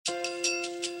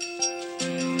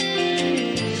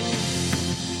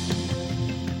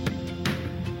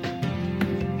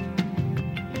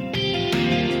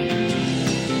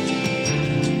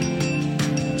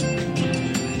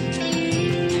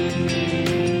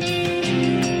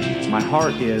my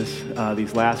heart is,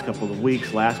 these last couple of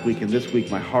weeks, last week and this week,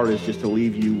 my heart is just to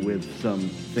leave you with some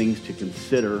things to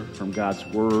consider from God's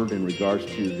Word in regards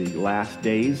to the last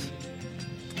days.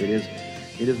 It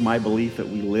is my belief that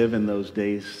we live in those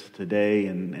days today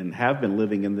and have been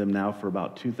living in them now for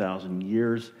about 2,000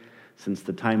 years since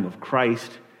the time of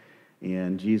Christ.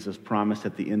 And Jesus promised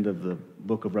at the end of the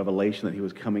book of Revelation that he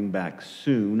was coming back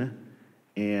soon.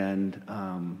 And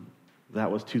that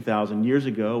was 2,000 years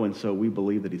ago, and so we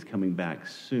believe that he's coming back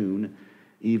soon,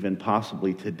 even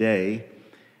possibly today.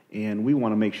 And we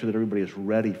want to make sure that everybody is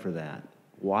ready for that,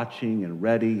 watching and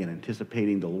ready and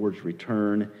anticipating the Lord's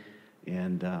return,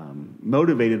 and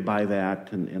motivated by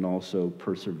that and also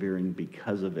persevering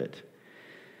because of it.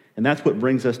 And that's what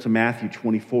brings us to Matthew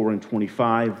 24 and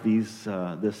 25.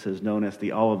 This is known as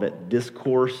the Olivet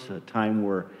Discourse, a time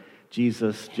where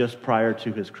Jesus, just prior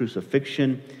to his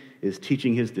crucifixion, is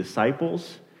teaching his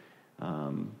disciples,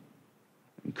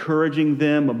 encouraging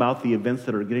them about the events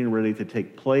that are getting ready to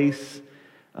take place,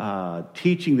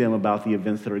 teaching them about the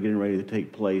events that are getting ready to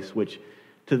take place, which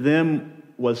to them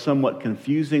was somewhat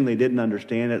confusing. They didn't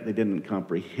understand it. They didn't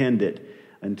comprehend it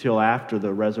until after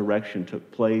the resurrection took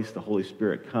place. The Holy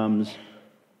Spirit comes,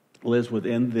 lives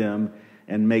within them,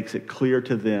 and makes it clear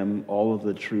to them all of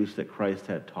the truths that Christ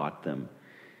had taught them.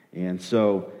 And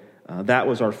so that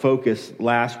was our focus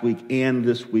last week, and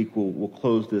this week we'll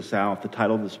close this out. The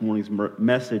title of this morning's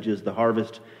message is The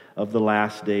Harvest of the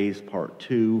Last Days, Part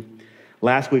 2.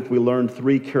 Last week we learned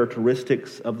 3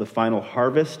 characteristics of the final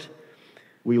harvest.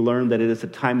 We learned that it is a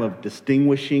time of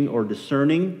distinguishing or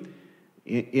discerning.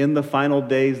 In the final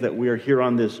days that we are here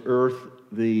on this earth,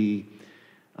 the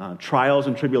trials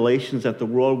and tribulations that the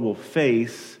world will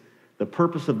face, the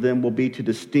purpose of them will be to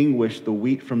distinguish the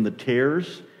wheat from the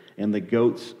tares and the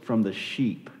goats from the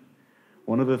sheep.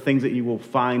 One of the things that you will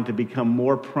find to become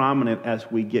more prominent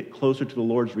as we get closer to the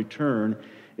Lord's return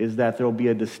is that there will be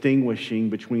a distinguishing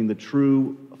between the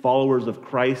true followers of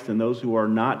Christ and those who are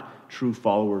not true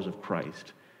followers of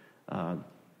Christ.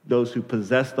 Those who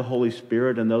possess the Holy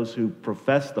Spirit and those who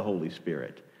profess the Holy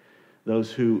Spirit.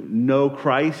 Those who know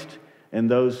Christ and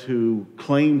those who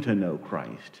claim to know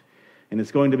Christ. And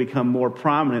it's going to become more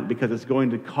prominent because it's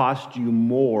going to cost you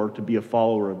more to be a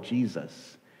follower of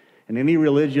Jesus. And any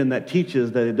religion that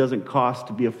teaches that it doesn't cost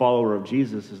to be a follower of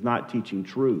Jesus is not teaching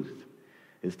truth.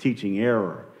 It's teaching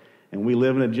error. And we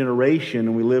live in a generation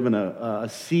and we live in a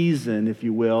season, if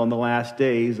you will, in the last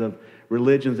days of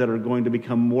religions that are going to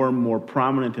become more and more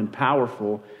prominent and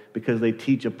powerful because they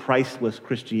teach a priceless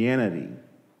Christianity.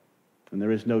 And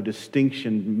there is no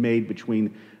distinction made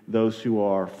between those who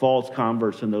are false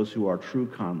converts and those who are true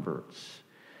converts.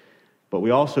 But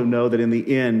we also know that in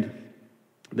the end,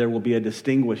 there will be a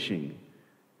distinguishing,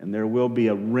 and there will be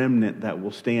a remnant that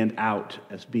will stand out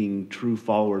as being true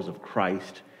followers of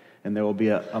Christ, and there will be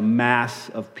a mass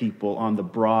of people on the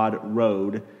broad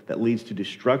road that leads to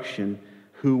destruction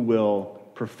who will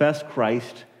profess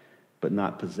Christ but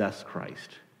not possess Christ.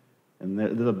 And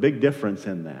there's a big difference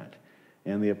in that.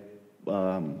 And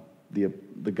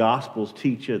the Gospels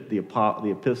teach it, the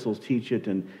epistles teach it,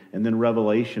 and then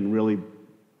Revelation really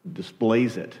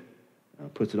displays it,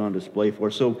 puts it on display for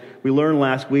us. So we learned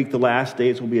last week the last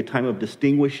days will be a time of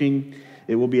distinguishing.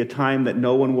 It will be a time that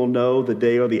no one will know the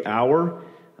day or the hour.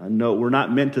 No, we're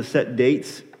not meant to set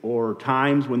dates or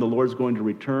times when the Lord's going to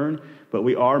return, but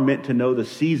we are meant to know the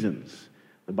seasons.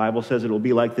 The Bible says it will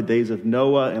be like the days of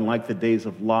Noah and like the days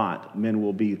of Lot. Men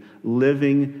will be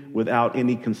living without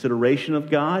any consideration of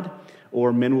God,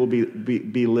 or men will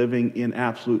be living in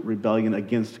absolute rebellion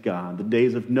against God. The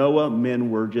days of Noah, men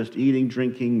were just eating,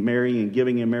 drinking, marrying, and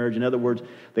giving in marriage. In other words,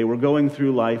 they were going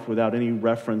through life without any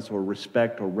reference or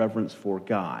respect or reverence for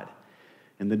God.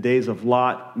 In the days of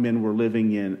Lot, men were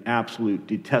living in absolute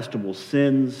detestable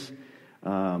sins,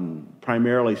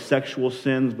 primarily sexual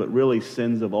sins, but really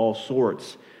sins of all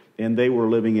sorts. And they were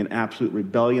living in absolute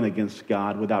rebellion against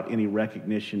God without any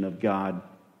recognition of God,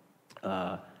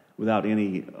 without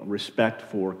any respect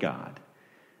for God.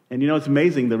 And you know, it's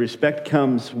amazing. The respect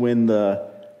comes when the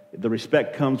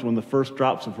first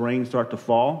drops of rain start to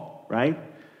fall, right?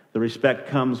 The respect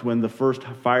comes when the first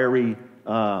fiery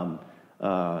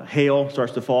hail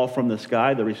starts to fall from the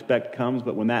sky. The respect comes,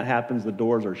 but when that happens, the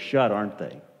doors are shut, aren't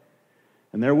they?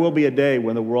 And there will be a day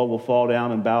when the world will fall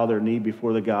down and bow their knee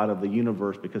before the God of the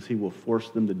universe because he will force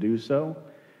them to do so.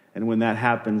 And when that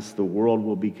happens, the world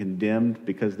will be condemned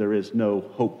because there is no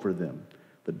hope for them.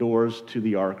 The doors to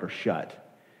the ark are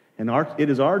shut. And it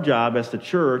is our job as the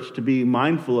church to be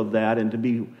mindful of that and to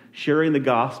be sharing the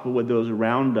gospel with those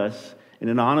around us in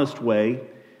an honest way,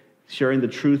 sharing the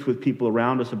truth with people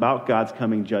around us about God's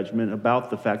coming judgment, about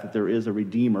the fact that there is a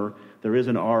Redeemer, there is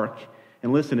an ark.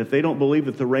 And listen, if they don't believe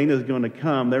that the rain is going to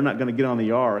come, they're not going to get on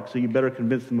the ark, so you better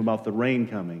convince them about the rain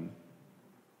coming.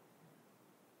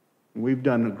 We've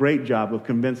done a great job of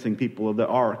convincing people of the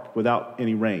ark without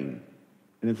any rain.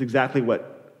 And it's exactly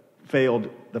what failed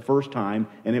the first time,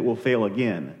 and it will fail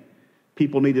again.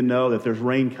 People need to know that there's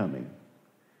rain coming.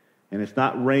 And it's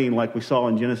not rain like we saw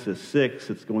in Genesis 6.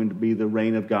 It's going to be the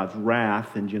rain of God's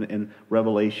wrath in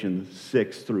Revelation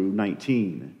 6 through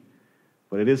 19.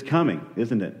 But it is coming,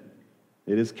 isn't it?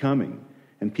 It is coming.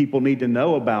 And people need to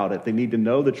know about it. They need to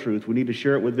know the truth. We need to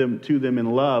share it with them, to them in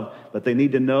love. But they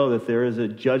need to know that there is a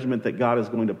judgment that God is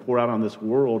going to pour out on this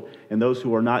world. And those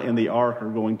who are not in the ark are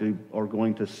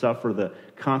going to suffer the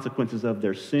consequences of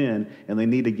their sin. And they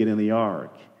need to get in the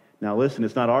ark. Now listen,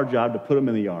 it's not our job to put them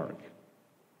in the ark.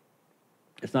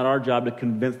 It's not our job to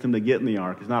convince them to get in the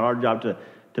ark. It's not our job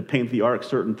to paint the ark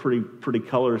certain pretty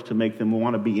colors to make them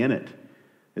want to be in it.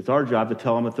 It's our job to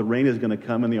tell them that the rain is going to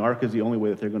come and the ark is the only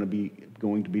way that they're going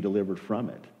to be delivered from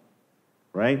it.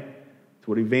 Right? That's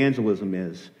what evangelism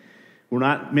is. We're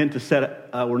not meant to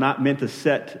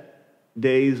set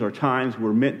days or times.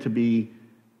 We're meant to be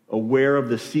aware of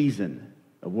the season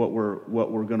of what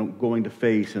we're going to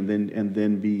face, and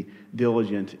then be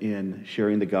diligent in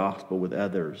sharing the gospel with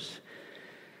others.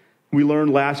 We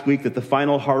learned last week that the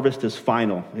final harvest is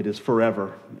final. It is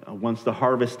forever. Once the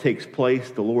harvest takes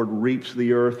place, the Lord reaps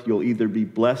the earth. You'll either be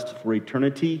blessed for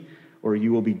eternity or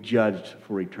you will be judged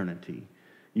for eternity.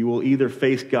 You will either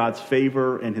face God's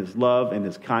favor and His love and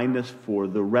His kindness for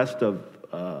the rest of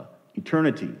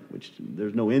eternity, which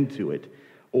there's no end to it,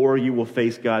 or you will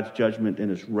face God's judgment and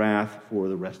His wrath for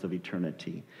the rest of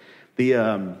eternity.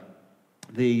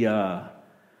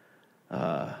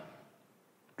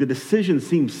 The decision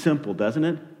seems simple, doesn't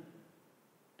it?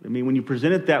 I mean, when you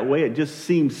present it that way, it just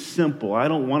seems simple. I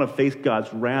don't want to face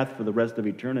God's wrath for the rest of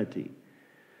eternity.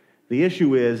 The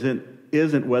issue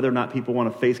isn't whether or not people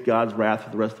want to face God's wrath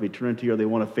for the rest of eternity or they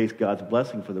want to face God's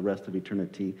blessing for the rest of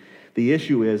eternity. The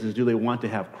issue is do they want to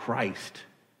have Christ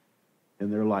in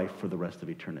their life for the rest of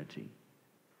eternity?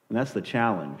 And that's the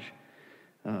challenge.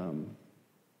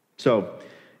 So,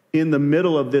 in the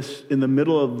middle of this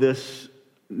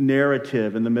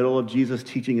narrative, in the middle of Jesus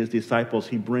teaching His disciples,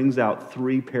 He brings out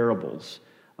three parables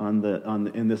in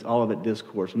this Olivet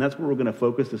Discourse. And that's what we're going to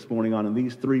focus this morning on, in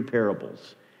these three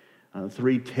parables.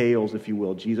 Three tales, if you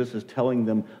will. Jesus is telling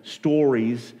them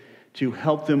stories to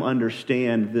help them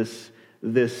understand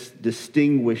this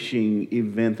distinguishing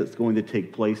event that's going to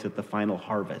take place at the final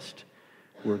harvest,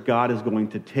 where God is going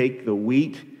to take the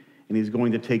wheat and He's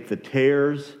going to take the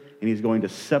tares and He's going to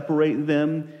separate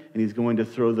them, and He's going to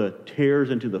throw the tares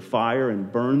into the fire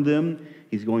and burn them.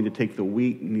 He's going to take the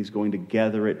wheat and He's going to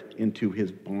gather it into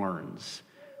His barns,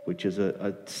 which is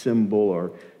a symbol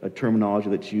or a terminology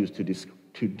that's used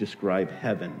to describe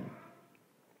heaven.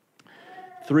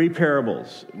 Three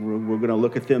parables. We're going to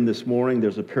look at them this morning.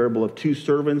 There's a parable of 2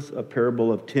 servants, a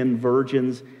parable of 10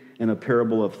 virgins, and a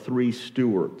parable of 3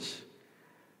 stewards.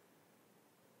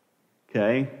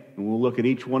 Okay? And we'll look at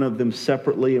each one of them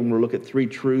separately, and we'll look at 3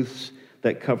 truths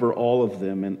that cover all of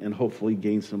them and hopefully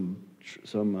gain some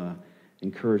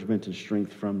encouragement and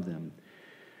strength from them.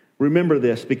 Remember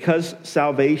this, because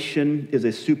salvation is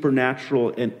a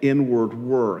supernatural and inward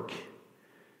work,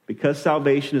 because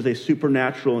salvation is a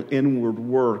supernatural and inward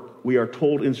work, we are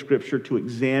told in Scripture to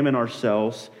examine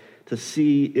ourselves to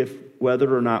see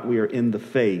whether or not we are in the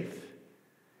faith.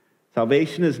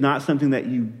 Salvation is not something that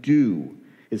you do.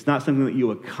 It's not something that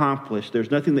you accomplish. There's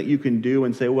nothing that you can do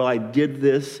and say, well, I did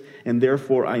this, and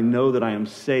therefore I know that I am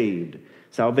saved.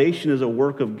 Salvation is a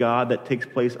work of God that takes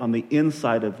place on the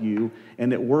inside of you,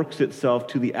 and it works itself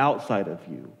to the outside of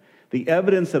you. The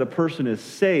evidence that a person is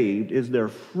saved is their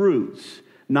fruits,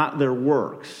 not their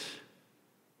works.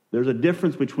 There's a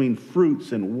difference between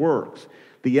fruits and works.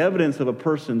 The evidence of a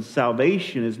person's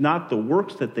salvation is not the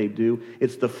works that they do,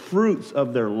 it's the fruits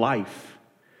of their life.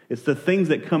 It's the things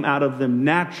that come out of them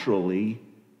naturally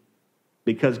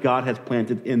because God has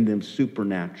planted in them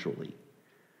supernaturally.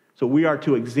 So we are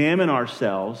to examine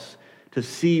ourselves to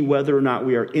see whether or not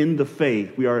we are in the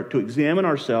faith. We are to examine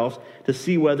ourselves to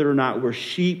see whether or not we're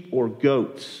sheep or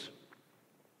goats.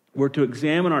 We're to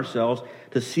examine ourselves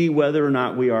to see whether or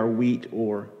not we are wheat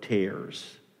or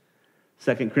tares.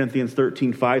 2 Corinthians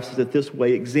 13:5 says it this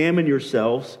way, examine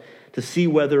yourselves to see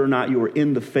whether or not you are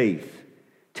in the faith.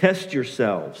 Test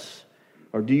yourselves.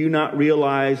 Or do you not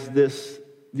realize this?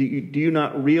 Do you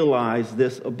not realize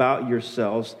this about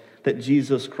yourselves, that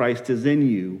Jesus Christ is in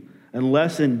you,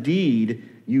 unless indeed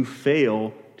you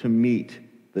fail to meet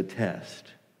the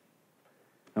test?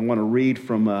 I want to read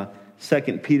from 2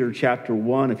 Peter chapter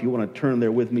 1. If you want to turn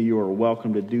there with me, you are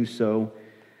welcome to do so.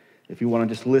 If you want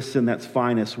to just listen, that's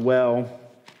fine as well.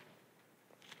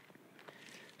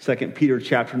 2 Peter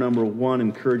chapter number 1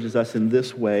 encourages us in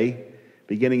this way,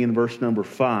 beginning in verse number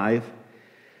 5.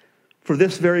 For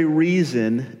this very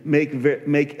reason, make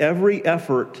every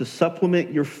effort to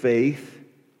supplement your faith,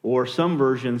 or some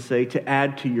versions say to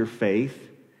add to your faith,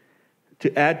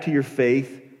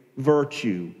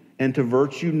 virtue, and to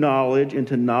virtue knowledge, and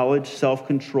to knowledge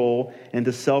self-control, and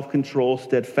to self-control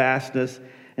steadfastness,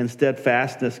 and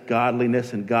steadfastness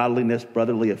godliness, and godliness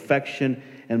brotherly affection,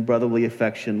 and brotherly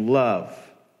affection love.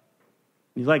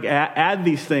 He's like, add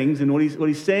these things, and what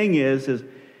he's saying is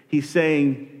he's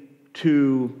saying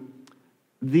to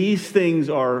these things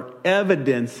are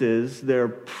evidences, they're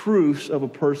proofs of a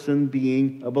person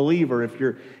being a believer.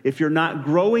 If you're not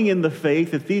growing in the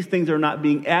faith, if these things are not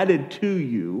being added to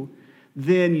you,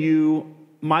 then you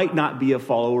might not be a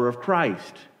follower of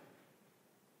Christ.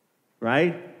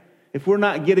 Right? If we're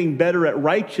not getting better at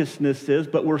righteousnesses,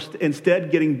 but we're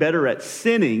instead getting better at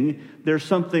sinning, there's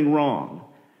something wrong.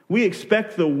 We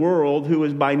expect the world, who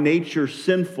is by nature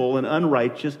sinful and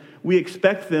unrighteous, we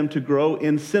expect them to grow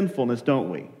in sinfulness, don't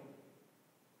we?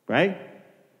 Right?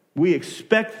 We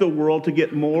expect the world to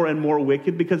get more and more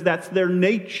wicked because that's their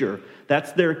nature.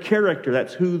 That's their character.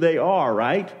 That's who they are,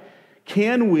 right?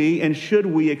 Can we and should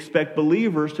we expect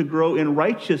believers to grow in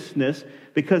righteousness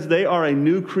because they are a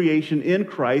new creation in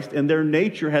Christ and their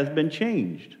nature has been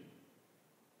changed?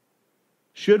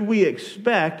 Should we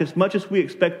expect, as much as we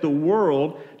expect the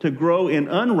world to grow in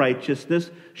unrighteousness,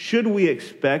 should we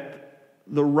expect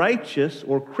the righteous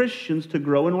or Christians to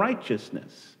grow in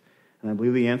righteousness? And I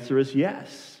believe the answer is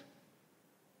yes.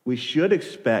 We should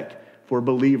expect for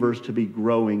believers to be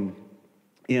growing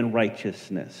in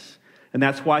righteousness. And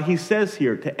that's why he says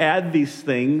here to add these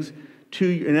things to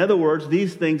you. In other words,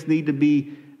 these things need to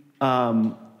be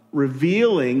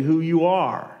revealing who you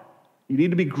are. You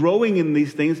need to be growing in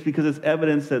these things because it's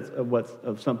evidence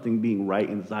of something being right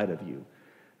inside of you.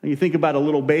 And you think about a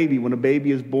little baby. When a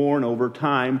baby is born over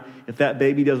time, if that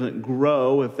baby doesn't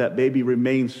grow, if that baby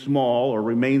remains small or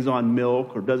remains on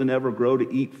milk or doesn't ever grow to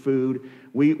eat food,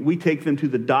 we take them to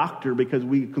the doctor because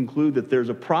we conclude that there's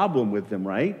a problem with them,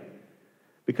 right?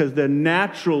 Because then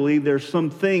naturally there's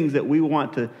some things that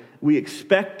we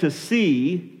expect to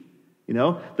see. You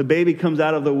know, the baby comes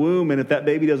out of the womb, and if that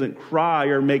baby doesn't cry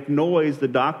or make noise,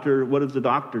 what does the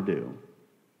doctor do?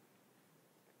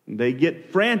 They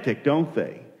get frantic, don't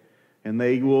they? And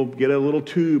they will get a little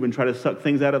tube and try to suck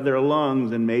things out of their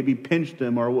lungs and maybe pinch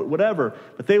them or whatever.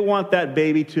 But they want that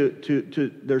baby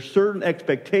to there's certain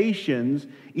expectations,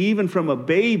 even from a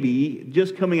baby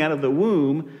just coming out of the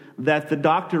womb, that the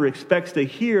doctor expects to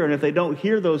hear. And if they don't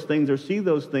hear those things or see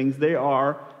those things, they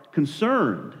are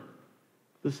concerned.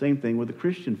 The same thing with the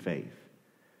Christian faith.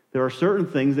 There are certain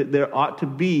things that there ought to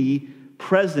be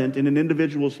present in an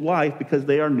individual's life because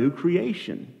they are new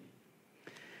creation.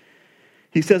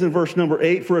 He says in verse number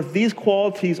 8, for if these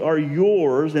qualities are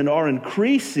yours and are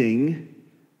increasing,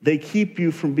 they keep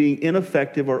you from being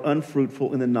ineffective or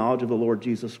unfruitful in the knowledge of the Lord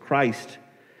Jesus Christ.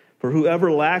 For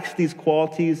whoever lacks these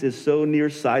qualities is so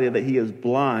nearsighted that he is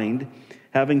blind,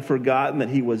 having forgotten that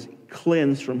he was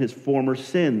cleansed from his former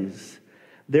sins.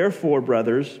 Therefore,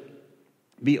 brothers,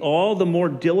 be all the more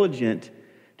diligent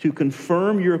to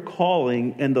confirm your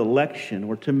calling and election,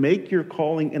 or to make your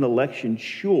calling and election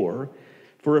sure.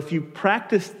 For if you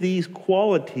practice these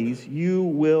qualities, you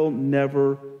will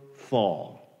never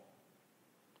fall.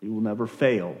 You will never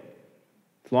fail.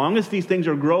 As long as these things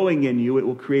are growing in you, it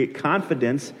will create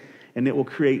confidence and it will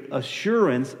create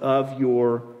assurance of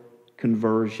your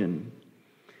conversion.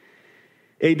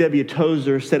 A.W.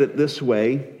 Tozer said it this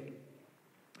way,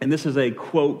 and this is a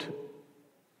quote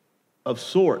of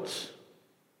sorts.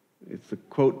 It's a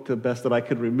quote the best that I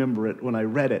could remember it when I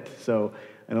read it. So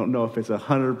I don't know if it's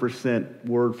 100%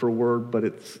 word for word, but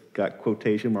it's got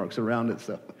quotation marks around it,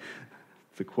 so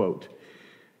it's a quote.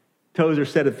 Tozer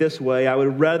said it this way, I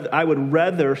would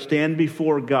rather stand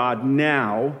before God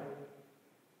now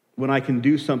when I can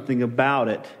do something about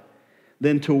it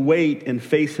than to wait and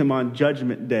face him on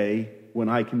Judgment Day when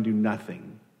I can do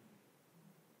nothing.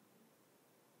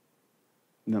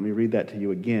 Let me read that to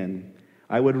you again.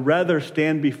 I would rather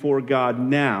stand before God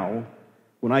now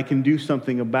when I can do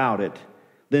something about it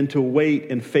than to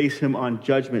wait and face him on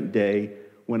Judgment Day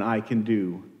when I can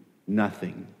do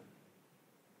nothing.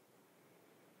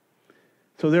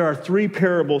 So there are three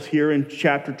parables here in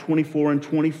chapter 24 and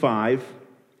 25,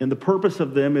 and the purpose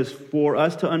of them is for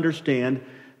us to understand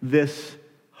this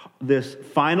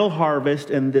final harvest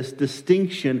and this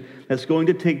distinction that's going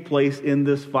to take place in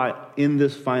this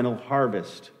final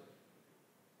harvest.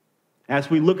 As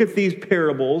we look at these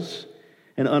parables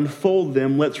and unfold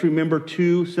them, let's remember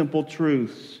two simple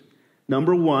truths.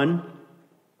 Number one,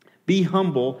 be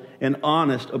humble and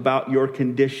honest about your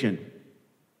condition.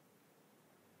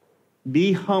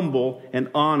 Be humble and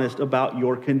honest about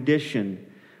your condition.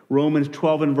 Romans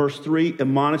 12 and verse 3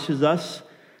 admonishes us,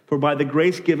 "For by the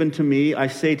grace given to me, I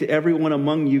say to everyone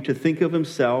among you to think of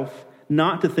himself,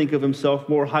 not to think of himself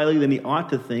more highly than he ought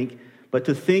to think, but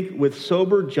to think with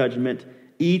sober judgment,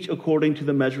 each according to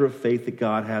the measure of faith that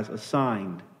God has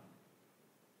assigned."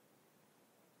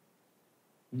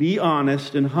 Be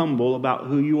honest and humble about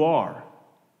who you are.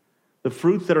 The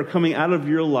fruits that are coming out of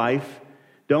your life,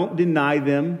 don't deny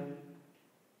them.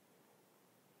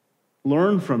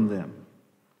 Learn from them.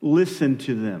 Listen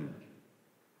to them.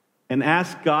 And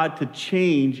ask God to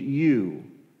change you.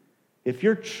 If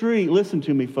your tree, listen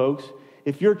to me folks,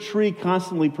 if your tree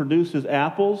constantly produces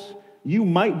apples, you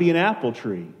might be an apple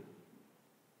tree.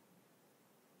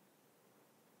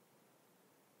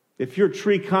 If your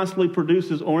tree constantly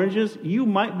produces oranges, you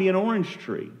might be an orange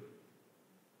tree.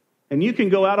 And you can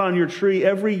go out on your tree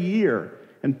every year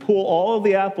and pull all of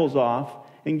the apples off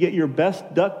and get your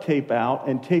best duct tape out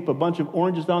and tape a bunch of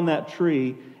oranges on that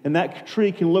tree, and that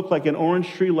tree can look like an orange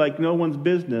tree like no one's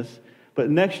business.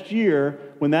 But next year,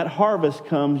 when that harvest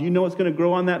comes, you know what's going to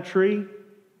grow on that tree?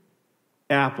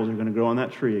 Apples are going to grow on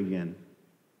that tree again.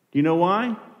 Do you know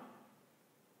why?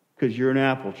 Because you're an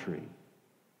apple tree.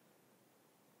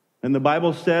 And the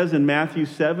Bible says in Matthew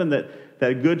 7 that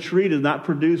a good tree does not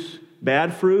produce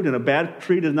bad fruit, and a bad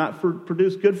tree does not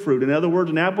produce good fruit. In other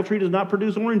words, an apple tree does not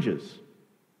produce oranges.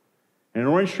 And an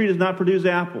orange tree does not produce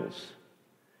apples.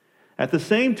 At the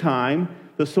same time,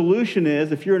 the solution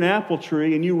is, if you're an apple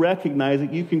tree and you recognize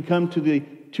it, you can come to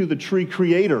the tree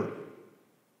creator.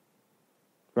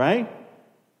 Right?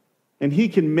 And he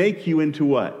can make you into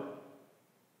what?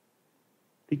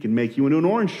 He can make you into an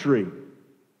orange tree.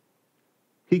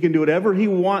 He can do whatever he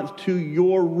wants to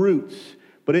your roots.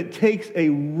 But it takes a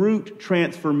root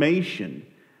transformation,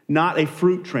 not a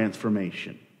fruit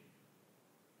transformation.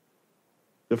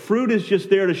 The fruit is just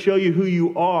there to show you who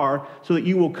you are so that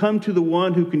you will come to the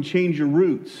one who can change your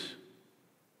roots.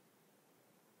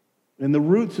 And the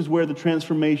roots is where the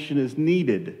transformation is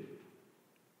needed.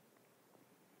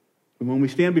 And when we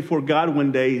stand before God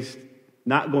one day, he's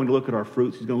not going to look at our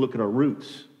fruits, he's going to look at our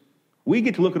roots. We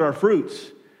get to look at our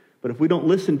fruits, but if we don't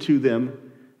listen to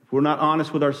them, if we're not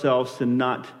honest with ourselves and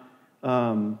not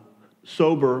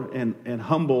sober and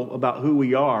humble about who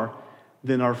we are,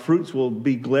 then our fruits will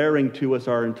be glaring to us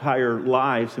our entire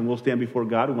lives, and we'll stand before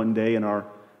God one day and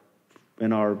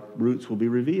our roots will be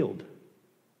revealed.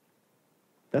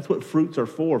 That's what fruits are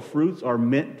for. Fruits are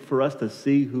meant for us to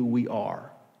see who we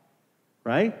are.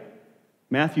 Right?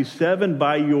 Matthew 7,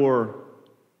 by your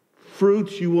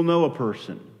fruits you will know a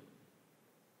person.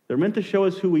 They're meant to show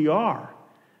us who we are.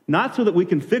 Not so that we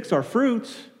can fix our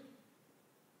fruits,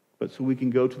 but so we can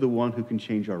go to the one who can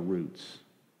change our roots.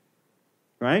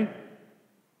 Right?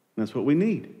 That's what we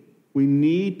need. We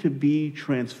need to be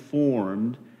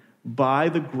transformed by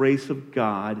the grace of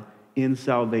God in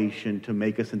salvation to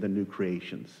make us into new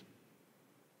creations.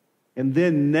 And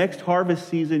then next harvest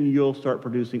season, you'll start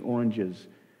producing oranges.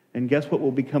 And guess what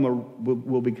will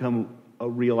become a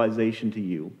realization to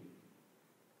you?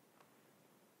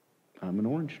 I'm an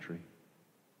orange tree.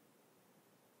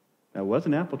 I was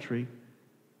an apple tree,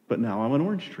 but now I'm an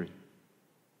orange tree.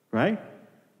 Right?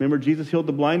 Remember Jesus healed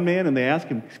the blind man and they asked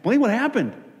him, explain what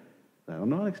happened. I don't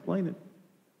know how to explain it.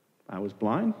 I was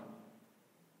blind,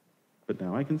 but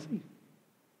now I can see.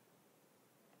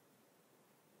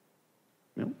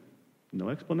 No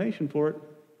explanation for it,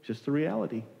 just the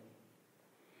reality.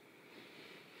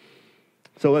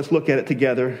 So let's look at it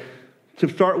together. To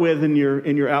start with, in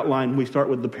your outline, we start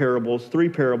with the parables, 3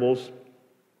 parables.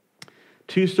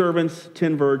 2 servants,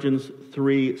 10 virgins,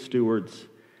 3 stewards.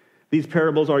 These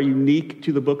parables are unique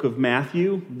to the book of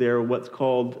Matthew. They're what's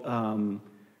called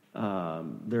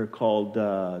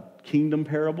kingdom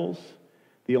parables.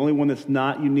 The only one that's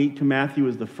not unique to Matthew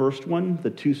is the first one, the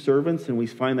 2 servants, and we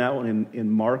find that one in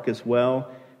Mark as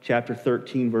well, chapter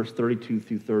 13, verse 32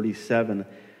 through 37.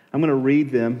 I'm going to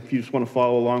read them if you just want to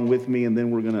follow along with me, and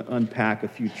then we're going to unpack a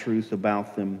few truths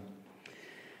about them.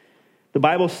 The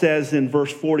Bible says in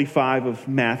verse 45 of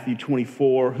Matthew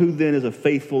 24, "Who then is a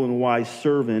faithful and wise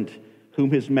servant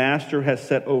whom his master has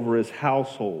set over his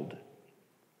household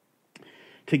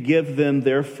to give them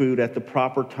their food at the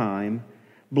proper time?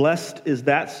 Blessed is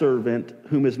that servant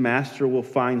whom his master will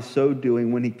find so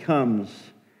doing when he comes.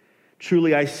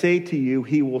 Truly I say to you,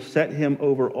 he will set him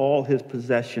over all his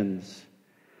possessions.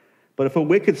 But if a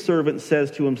wicked servant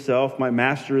says to himself, my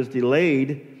master is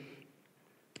delayed,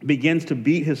 begins to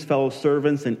beat his fellow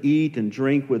servants and eat and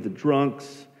drink with the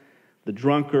drunks, the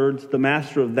drunkards, the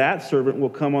master of that servant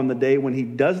will come on the day when he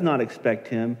does not expect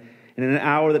him, and in an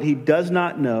hour that he does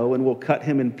not know, and will cut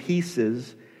him in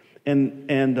pieces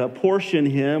and portion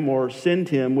him or send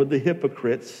him with the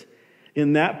hypocrites.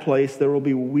 In that place there will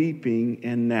be weeping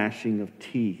and gnashing of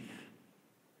teeth.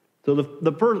 So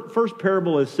the first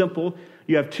parable is simple.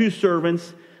 You have two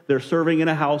servants. They're serving in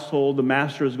a household. The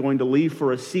master is going to leave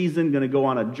for a season, going to go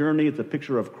on a journey. It's a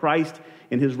picture of Christ.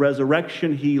 In his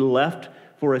resurrection, he left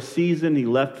for a season. He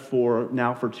left for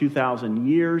 2,000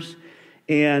 years.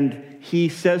 And he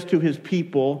says to his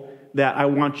people that I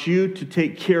want you to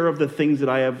take care of the things that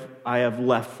I have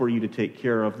left for you to take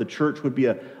care of. The church would be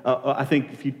I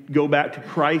think if you go back to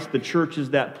Christ, the church is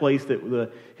that place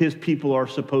that his people are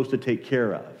supposed to take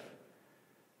care of.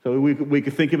 So we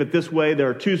could think of it this way. There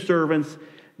are two servants.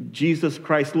 Jesus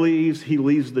Christ leaves. He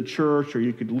leaves the church, or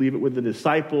you could leave it with the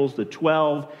disciples, the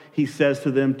 12. He says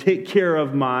to them, take care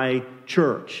of my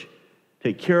church.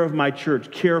 Take care of my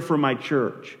church. Care for my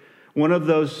church. One of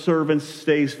those servants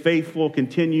stays faithful,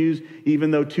 continues, even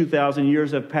though 2,000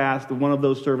 years have passed. One of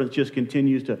those servants just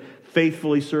continues to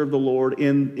faithfully serve the Lord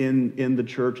in the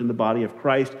church, in the body of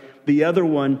Christ. The other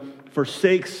one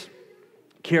forsakes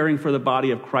caring for the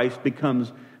body of Christ,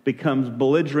 becomes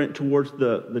belligerent towards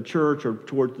the church or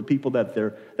towards the people that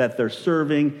they're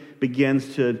serving,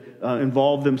 begins to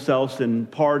involve themselves in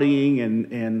partying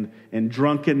and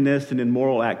drunkenness and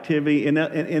immoral activity.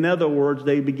 In other words,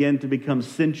 they begin to become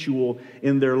sensual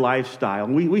in their lifestyle.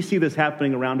 And we see this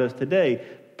happening around us today.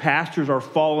 Pastors are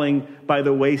falling by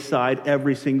the wayside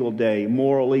every single day,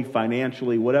 morally,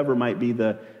 financially, whatever might be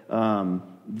the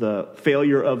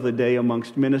failure of the day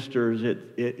amongst ministers.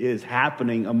 It is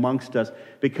happening amongst us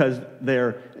because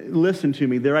they're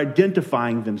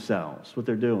identifying themselves, what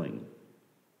they're doing.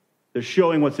 They're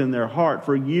showing what's in their heart.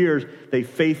 For years, they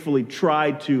faithfully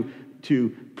tried to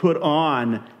put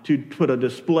a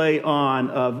display on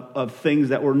of things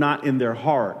that were not in their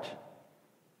heart.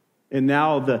 And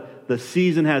now the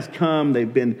season has come.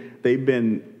 They've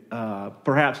been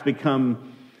perhaps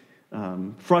become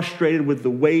frustrated with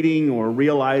the waiting, or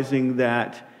realizing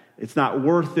that it's not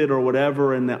worth it or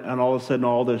whatever, and all of a sudden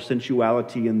all their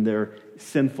sensuality and their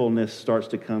sinfulness starts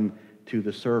to come to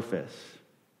the surface.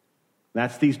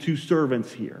 That's these two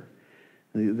servants here.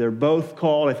 They're both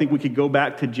called, I think we could go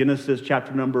back to Genesis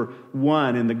chapter number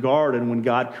 1 in the garden when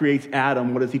God creates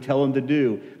Adam. What does he tell him to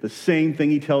do? The same thing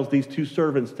he tells these two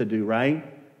servants to do, right?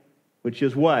 Which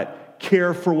is what?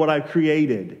 Care for what I've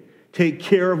created. Take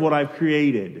care of what I've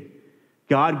created.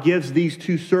 God gives these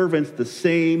two servants the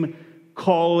same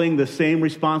calling, the same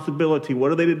responsibility. What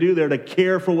are they to do? They're to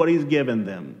care for what he's given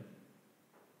them.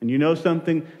 And you know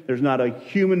something? There's not a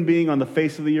human being on the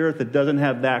face of the earth that doesn't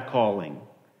have that calling.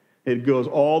 It goes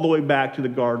all the way back to the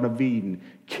Garden of Eden.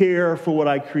 Care for what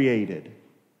I created.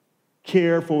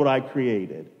 Care for what I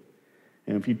created.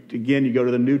 And if you go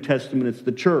to the New Testament, it's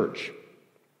the church.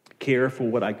 Care for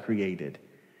what I created.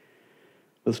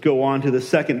 Let's go on to the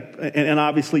second, and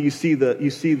obviously you see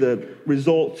the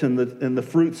results and the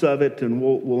fruits of it, and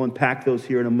we'll unpack those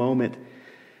here in a moment.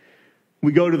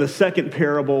 We go to the second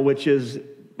parable, which is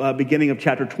beginning of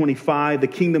chapter 25. The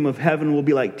kingdom of heaven will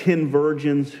be like 10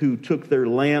 virgins who took their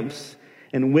lamps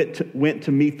and went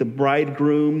to meet the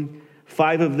bridegroom.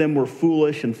 5 of them were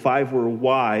foolish and 5 were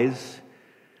wise.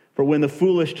 For when the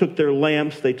foolish took their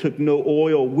lamps, they took no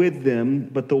oil with them,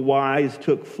 but the wise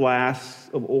took flasks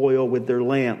of oil with their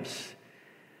lamps.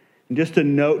 And just a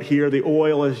note here, the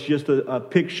oil is just a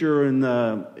picture in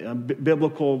the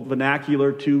biblical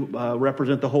vernacular to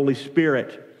represent the Holy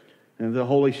Spirit. And the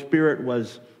Holy Spirit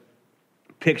was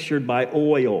pictured by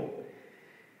oil.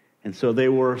 And so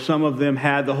some of them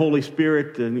had the Holy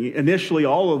Spirit, and initially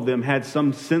all of them had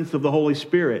some sense of the Holy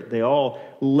Spirit. They all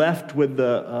left with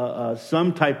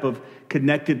some type of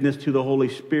connectedness to the Holy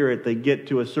Spirit. They get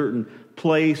to a certain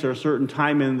place or a certain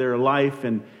time in their life,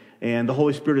 and the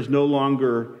Holy Spirit is no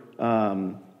longer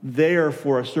there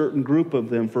for a certain group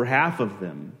of them, for half of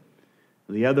them.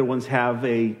 The other ones have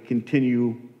a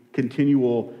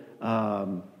continual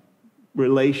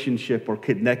relationship or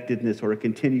connectedness or a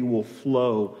continual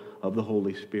flow of the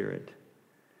Holy Spirit.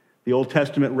 The Old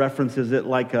Testament references it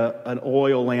like an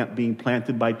oil lamp being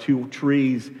planted by 2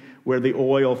 trees, where the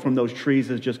oil from those trees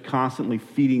is just constantly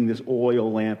feeding this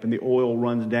oil lamp, and the oil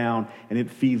runs down and it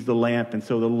feeds the lamp, and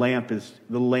so the lamp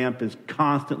is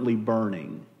constantly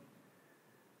burning.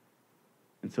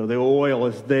 And so the oil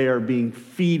is there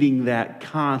feeding that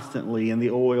constantly, and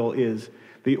the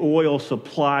oil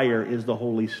supplier is the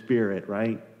Holy Spirit,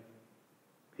 right?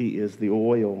 He is the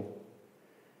oil.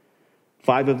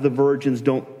 5 of the virgins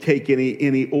don't take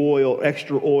any oil,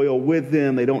 extra oil with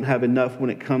them. They don't have enough when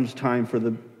it comes time for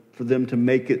them to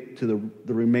make it to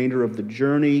the remainder of the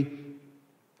journey.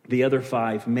 The other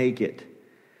 5 make it.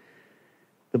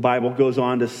 The Bible goes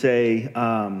on to say,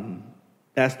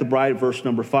 verse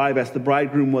number 5, as the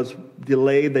bridegroom was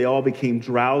delayed, they all became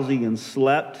drowsy and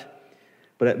slept.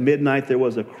 But at midnight there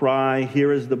was a cry,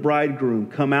 "Here is the bridegroom,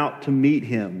 come out to meet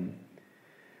him."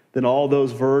 Then all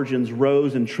those virgins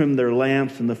rose and trimmed their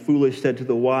lamps, and the foolish said to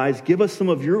the wise, "Give us some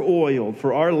of your oil,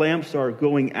 for our lamps are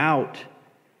going out."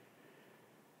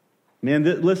 Man,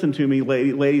 listen to me,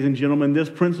 ladies and gentlemen. This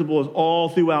principle is all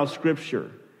throughout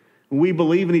Scripture. We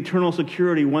believe in eternal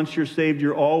security. Once you're saved,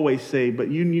 you're always saved. But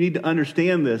you need to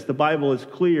understand this. The Bible is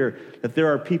clear that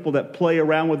there are people that play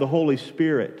around with the Holy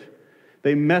Spirit.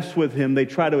 They mess with him. They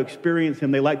try to experience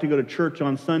him. They like to go to church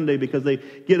on Sunday because they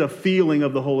get a feeling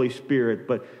of the Holy Spirit.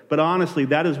 But honestly,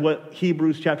 that is what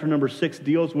Hebrews chapter number 6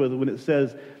 deals with when it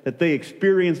says that they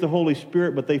experienced the Holy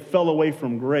Spirit, but they fell away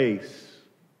from grace.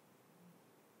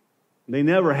 They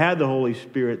never had the Holy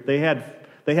Spirit. They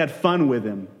had fun with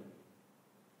him.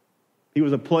 He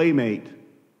was a playmate.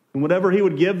 And whatever he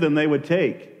would give them, they would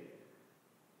take.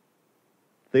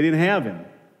 They didn't have him.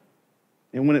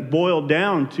 And when it boiled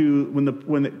down to,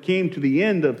 when it came to the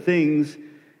end of things,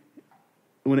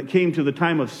 when it came to the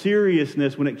time of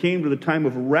seriousness, when it came to the time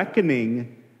of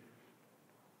reckoning,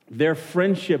 their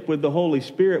friendship with the Holy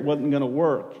Spirit wasn't going to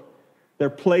work. Their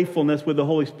playfulness with the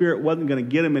Holy Spirit wasn't going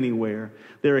to get them anywhere.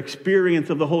 Their experience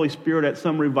of the Holy Spirit at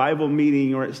some revival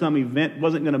meeting or at some event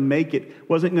wasn't going to make it,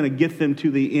 wasn't going to get them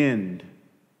to the end.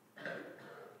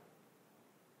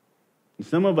 And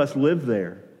some of us live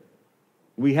there.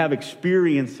 We have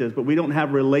experiences, but we don't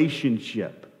have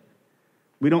relationship.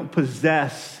 We don't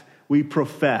possess, we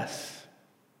profess.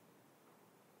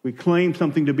 We claim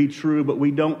something to be true, but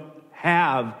we don't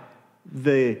have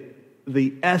the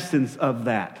essence of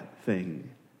that thing.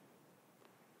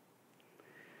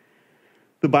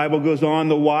 The Bible goes on,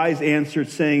 the wise answered,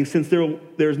 saying, "Since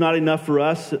there's not enough for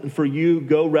us and for you,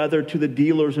 go rather to the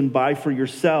dealers and buy for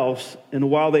yourselves."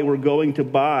 And while they were going to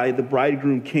buy, the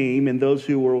bridegroom came, and those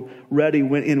who were ready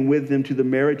went in with them to the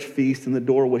marriage feast, and the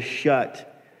door was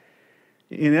shut.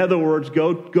 In other words,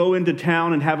 go into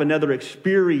town and have another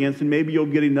experience, and maybe you'll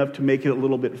get enough to make it a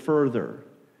little bit further.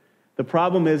 The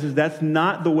problem is that's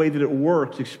not the way that it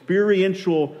works.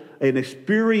 An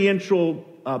experiential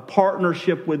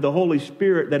partnership with the Holy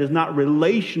Spirit that is not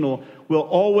relational will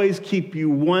always keep you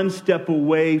one step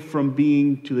away from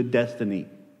being to the destiny,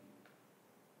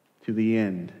 to the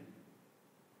end.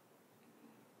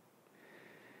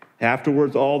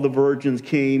 Afterwards, all the virgins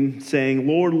came, saying,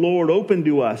 "Lord, Lord, open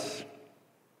to us."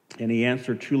 And he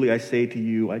answered, "Truly I say to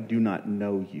you, I do not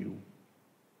know you."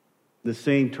 The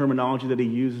same terminology that he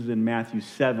uses in Matthew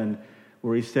 7,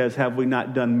 where he says, "Have we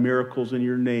not done miracles in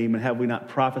your name? And have we not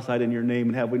prophesied in your name?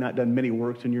 And have we not done many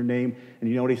works in your name?" And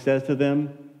you know what he says to them?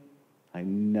 "I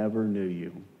never knew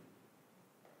you."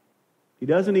 He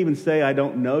doesn't even say, "I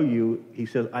don't know you." He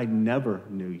says, "I never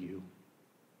knew you."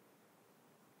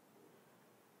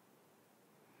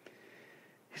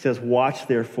 He says, "Watch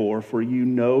therefore, for you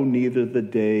know neither the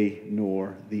day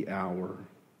nor the hour."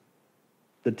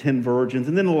 The 10 virgins.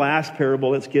 And then the last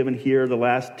parable that's given here, the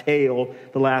last tale,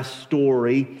 the last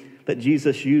story that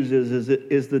Jesus uses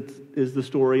is the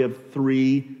story of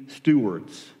 3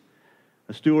 stewards.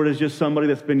 A steward is just somebody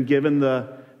that's been given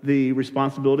the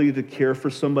responsibility to care for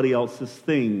somebody else's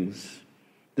things.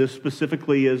 This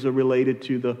specifically is related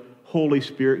to the Holy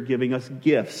Spirit giving us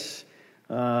gifts,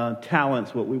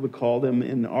 talents, what we would call them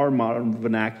in our modern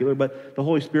vernacular, but the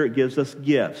Holy Spirit gives us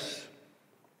gifts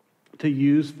to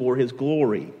use for his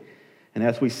glory. And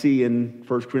as we see in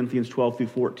 1 Corinthians 12 through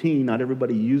 14, not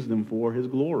everybody used them for his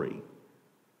glory.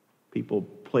 People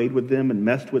played with them and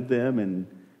messed with them and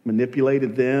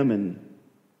manipulated them and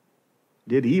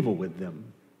did evil with them.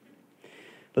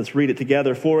 Let's read it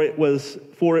together. For it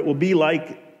will be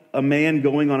like a man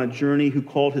going on a journey who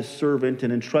called his servant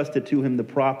and entrusted to him the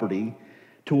property.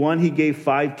 To one he gave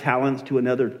 5 talents, to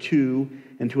another 2,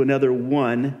 and to another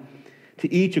 1,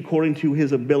 to each according to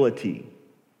his ability.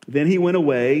 Then he went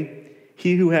away.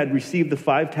 He who had received the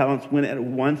 5 talents went at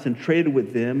once and traded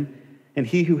with them, and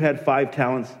he who had 5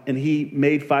 talents, and he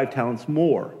made 5 talents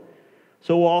more.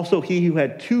 So also he who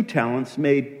had 2 talents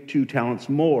made 2 talents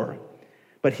more.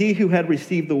 But he who had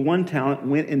received the 1 talent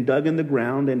went and dug in the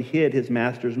ground and hid his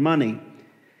master's money.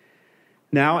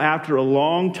 Now after a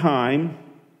long time,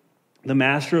 the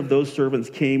master of those servants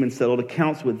came and settled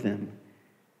accounts with them.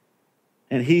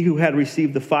 And he who had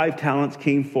received the 5 talents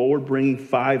came forward, bringing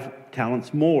 5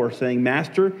 talents more, saying,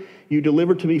 Master, you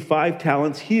delivered to me 5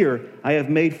 talents. Here, I have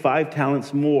made 5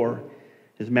 talents more.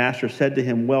 His master said to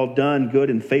him, Well done, good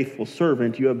and faithful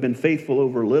servant. You have been faithful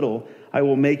over little. I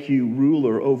will make you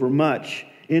ruler over much.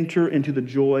 Enter into the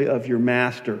joy of your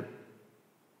master.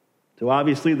 So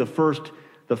obviously the first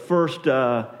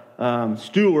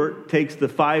steward takes the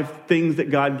 5 things that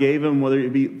God gave him, whether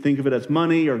it be, think of it as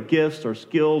money or gifts or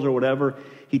skills or whatever.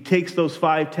 He takes those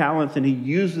 5 talents and he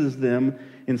uses them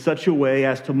in such a way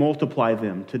as to multiply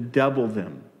them, to double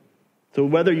them. So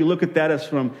whether you look at that as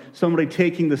from somebody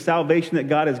taking the salvation that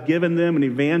God has given them and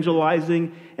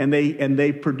evangelizing, and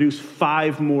they produce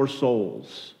 5 more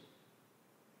souls.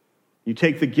 You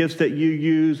take the gifts that you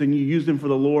use and you use them for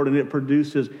the Lord, and it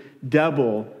produces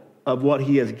double of what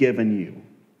he has given you.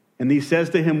 And he says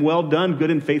to him, Well done,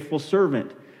 good and faithful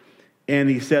servant. And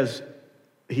he says,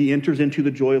 he enters into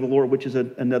the joy of the Lord, which is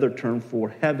another term for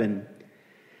heaven.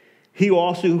 He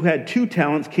also who had 2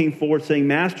 talents came forward, saying,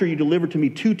 Master, you delivered to me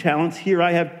 2 talents. Here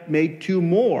I have made 2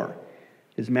 more.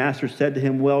 His master said to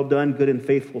him, Well done, good and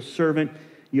faithful servant.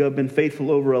 You have been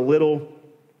faithful over a little.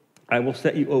 I will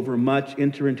set you over much.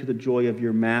 Enter into the joy of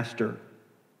your master.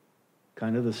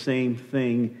 Kind of the same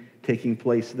thing taking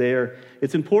place there.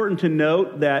 It's important to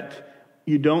note that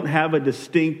you don't have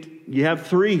you have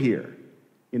 3 here.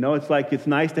 You know, it's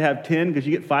nice to have 10 because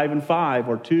you get 5 and 5,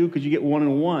 or 2 because you get 1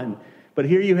 and 1. But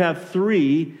here you have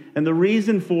 3, and the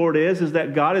reason for it is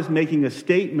that God is making a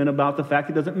statement about the fact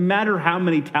it doesn't matter how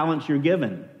many talents you're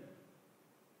given.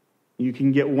 You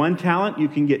can get 1 talent, you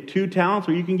can get 2 talents,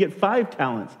 or you can get 5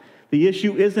 talents. The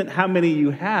issue isn't how many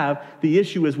you have. The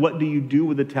issue is, what do you do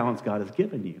with the talents God has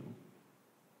given you?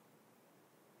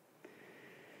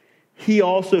 He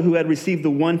also, who had received the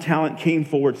 1 talent, came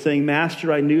forward, saying,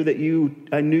 Master, I knew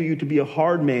you to be a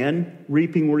hard man,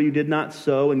 reaping where you did not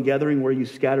sow, and gathering where you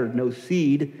scattered no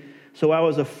seed. So I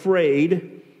was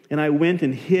afraid, and I went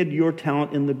and hid your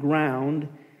talent in the ground.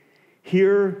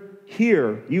 Here,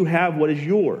 you have what is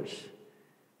yours.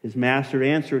 His master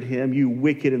answered him, You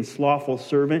wicked and slothful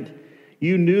servant.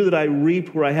 You knew that I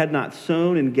reaped where I had not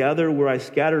sown, and gathered where I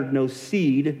scattered no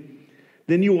seed.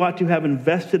 Then you ought to have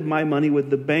invested my money with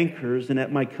the bankers, and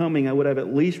at my coming I would have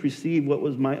at least received what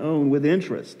was my own with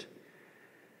interest.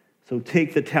 So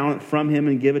take the talent from him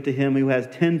and give it to him who has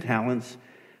 10 talents.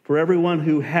 For everyone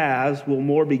who has will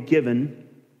more be given,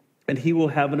 and he will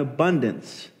have an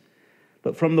abundance.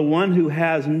 But from the one who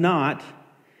has not,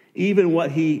 even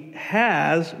what he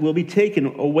has will be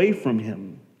taken away from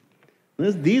him.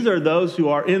 These are those who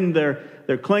are in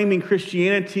they're claiming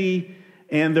Christianity,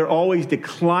 and they're always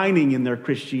declining in their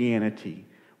Christianity.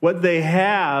 What they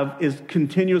have is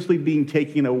continuously being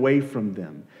taken away from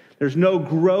them. There's no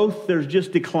growth, there's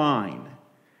just decline.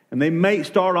 And they may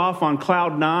start off on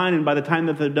cloud 9, and by the time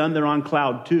that they're done, they're on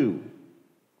cloud 2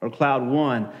 or cloud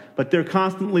 1. But they're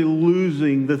constantly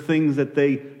losing the things that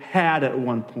they had at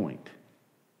one point.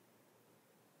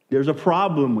 There's a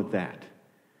problem with that.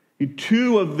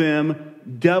 2 of them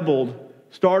doubled,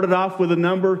 started off with a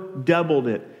number, doubled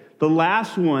it. The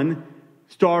last one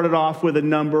started off with a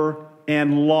number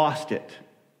and lost it.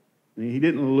 I mean, he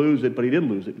didn't lose it, but he did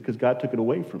lose it because God took it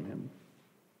away from him.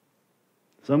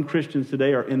 Some Christians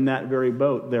today are in that very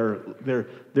boat.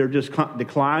 They're just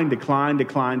decline,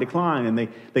 and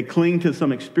they cling to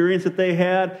some experience that they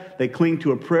had. They cling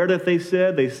to a prayer that they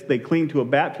said. They cling to a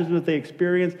baptism that they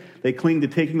experienced. They cling to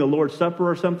taking the Lord's Supper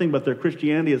or something, but their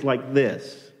Christianity is like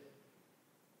this.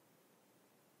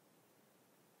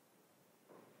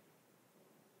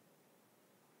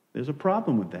 There's a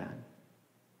problem with that.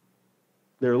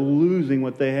 They're losing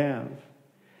what they have.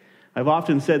 I've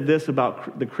often said this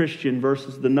about the Christian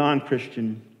versus the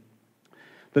non-Christian.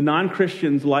 The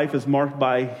non-Christian's life is marked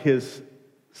by his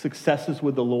successes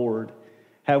with the Lord.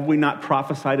 Have we not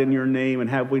prophesied in your name, and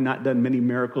have we not done many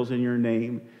miracles in your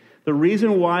name? The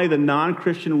reason why the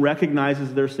non-Christian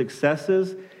recognizes their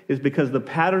successes is because the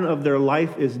pattern of their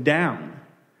life is down.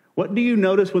 What do you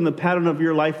notice when the pattern of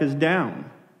your life is down?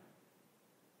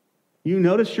 You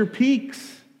notice your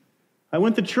peaks. I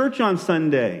went to church on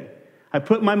Sunday. I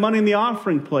put my money in the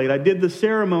offering plate. I did the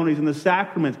ceremonies and the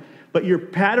sacraments. But your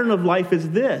pattern of life is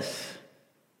this.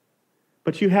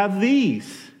 But you have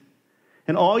these.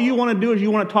 And all you want to do is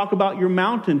you want to talk about your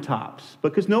mountaintops.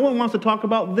 Because no one wants to talk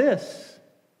about this.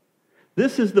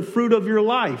 This is the fruit of your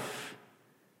life.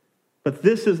 But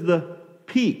this is the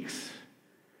peaks.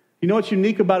 You know what's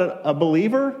unique about a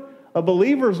believer? A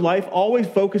believer's life always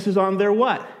focuses on their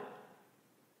what?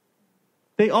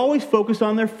 They always focus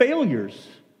on their failures.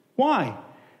 Why?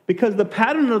 Because the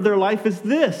pattern of their life is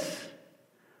this,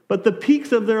 but the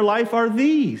peaks of their life are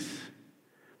these.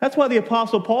 That's why the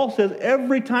Apostle Paul says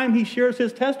every time he shares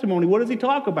his testimony, what does he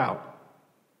talk about?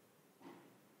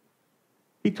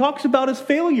 He talks about his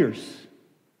failures.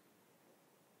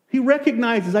 He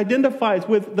recognizes, identifies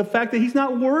with the fact that he's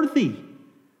not worthy.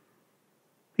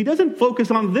 He doesn't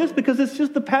focus on this because it's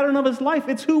just the pattern of his life.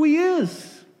 It's who he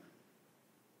is.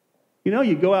 You know,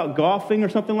 you go out golfing or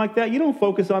something like that, you don't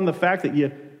focus on the fact that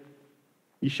you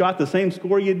shot the same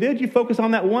score you did. You focus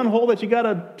on that one hole that you got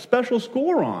a special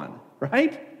score on,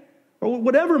 right? Or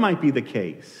whatever might be the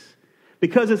case.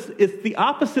 Because it's the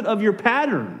opposite of your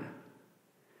pattern.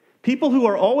 People who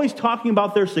are always talking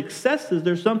about their successes,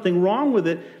 there's something wrong with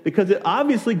it because it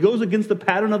obviously goes against the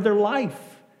pattern of their life.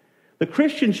 The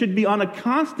Christian should be on a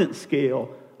constant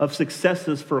scale of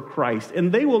successes for Christ.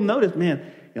 And they will notice,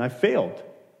 man, I failed.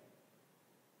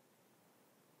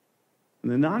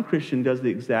 And the non-Christian does the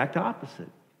exact opposite.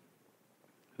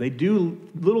 They do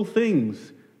little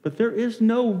things, but there is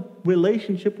no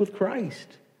relationship with Christ.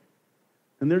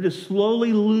 And they're just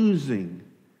slowly losing.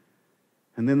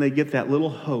 And then they get that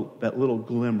little hope, that little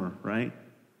glimmer, right?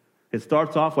 It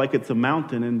starts off like it's a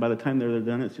mountain, and by the time they're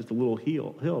done, it's just a little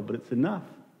hill, but it's enough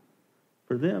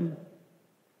for them.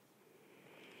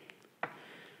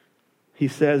 He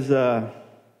says,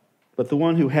 but the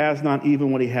one who has not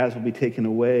even what he has will be taken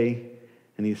away.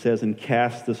 And he says, and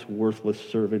cast this worthless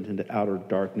servant into outer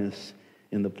darkness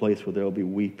in the place where there will be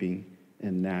weeping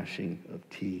and gnashing of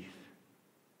teeth.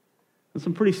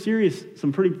 And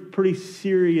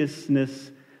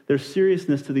there's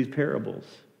seriousness to these parables.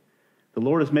 The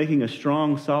Lord is making a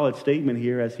strong, solid statement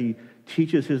here as he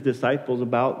teaches his disciples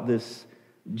about this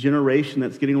generation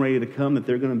that's getting ready to come that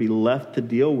they're going to be left to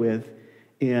deal with,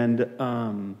 and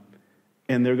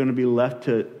they're going to be left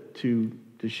to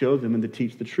show them and to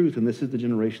teach the truth. And this is the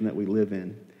generation that we live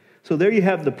in. So there you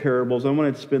have the parables. I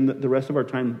want to spend the rest of our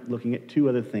time looking at two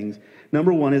other things.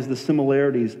 Number one is the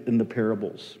similarities in the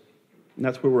parables. And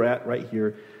that's where we're at right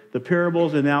here. The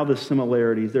parables and now the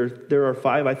similarities. There are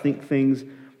 5, I think, things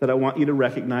that I want you to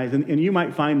recognize. And you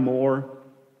might find more,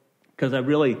 because I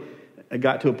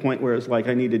got to a point where it's like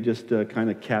I need to just kind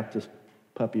of cap this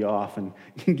puppy off and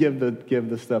give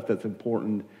the stuff that's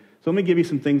important. So let me give you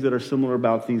some things that are similar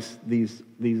about these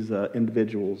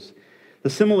individuals. The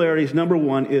similarities, number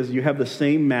one, is you have the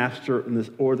same master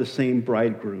or the same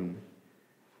bridegroom.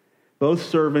 Both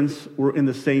servants were in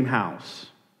the same house,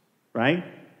 right?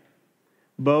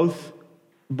 Both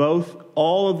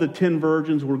all of the 10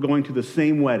 virgins were going to the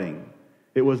same wedding.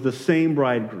 It was the same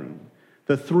bridegroom.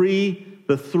 The three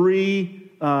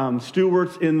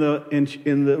stewards in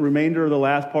the remainder of the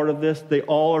last part of this, they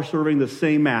all are serving the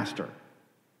same master.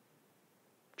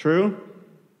 True?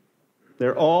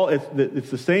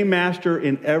 It's the same master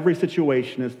in every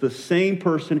situation. It's the same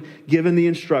person given the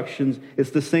instructions. It's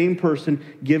the same person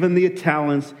given the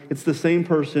talents. It's the same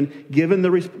person giving the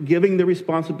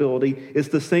responsibility. It's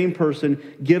the same person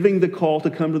giving the call to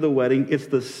come to the wedding. It's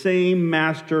the same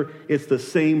master. It's the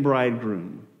same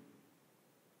bridegroom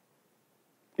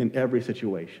in every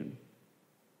situation.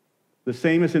 The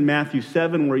same as in Matthew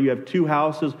 7, where you have 2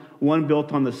 houses, one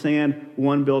built on the sand,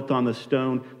 one built on the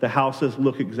stone. The houses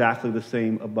look exactly the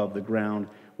same above the ground.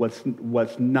 What's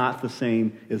not the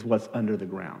same is what's under the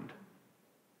ground.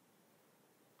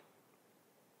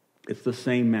 It's the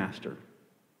same master.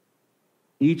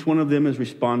 Each one of them is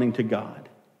responding to God.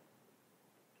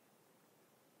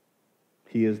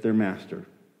 He is their master,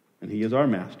 and he is our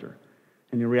master.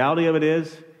 And the reality of it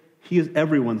is, he is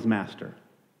everyone's master.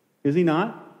 Is he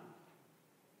not?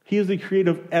 He is the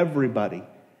creator of everybody.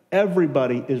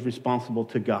 Everybody is responsible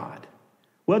to God.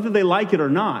 Whether they like it or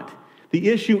not, the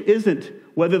issue isn't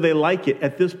whether they like it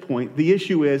at this point. The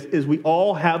issue is we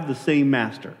all have the same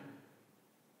master.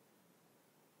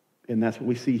 And that's what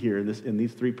we see here in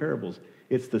these 3 parables.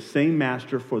 It's the same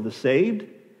master for the saved,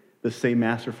 the same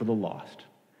master for the lost.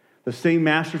 The same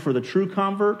master for the true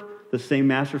convert, the same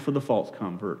master for the false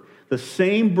convert. The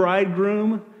same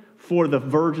bridegroom for the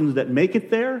virgins that make it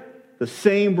there, the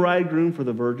same bridegroom for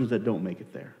the virgins that don't make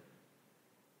it there.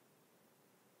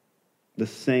 The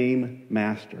same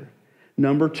master.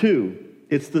 Number 2,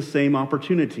 it's the same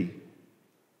opportunity.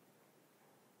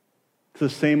 It's the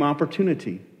same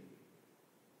opportunity.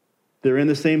 They're in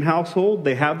the same household.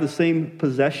 They have the same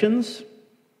possessions.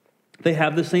 They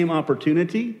have the same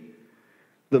opportunity.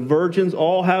 The virgins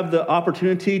all have the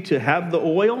opportunity to have the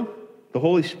oil, the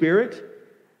Holy Spirit.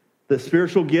 The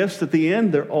spiritual gifts at the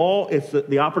end,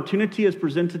 the opportunity is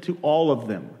presented to all of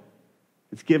them.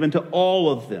 It's given to all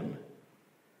of them.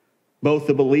 Both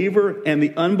the believer and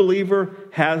the unbeliever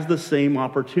has the same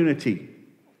opportunity.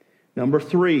 Number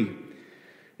 3,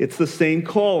 it's the same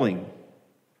calling.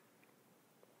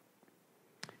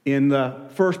 In the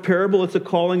first parable, it's a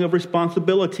calling of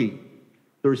responsibility.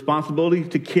 The responsibility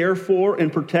to care for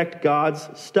and protect God's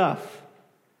stuff,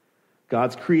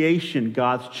 God's creation,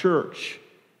 God's church.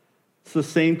 It's the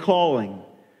same calling.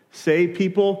 Saved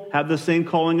people have the same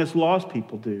calling as lost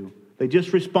people do. They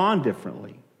just respond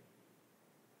differently.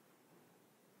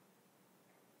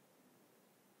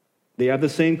 They have the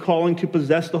same calling to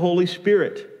possess the Holy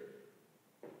Spirit,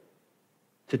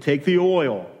 to take the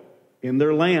oil in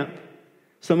their lamp.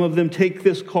 Some of them take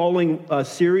this calling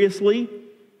seriously,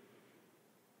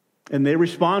 and they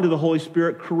respond to the Holy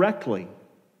Spirit correctly.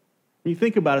 When you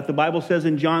think about it, the Bible says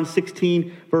in John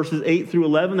 16, verses 8 through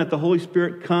 11, that the Holy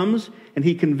Spirit comes and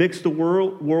he convicts the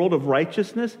world of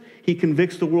righteousness. He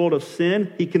convicts the world of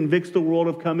sin. He convicts the world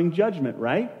of coming judgment,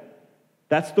 right?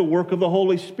 That's the work of the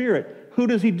Holy Spirit. Who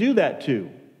does he do that to?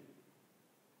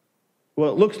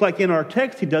 Well, it looks like in our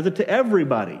text, he does it to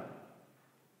everybody.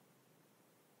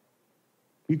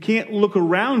 You can't look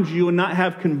around you and not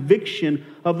have conviction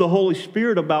of the Holy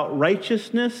Spirit about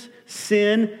righteousness,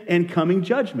 sin, and coming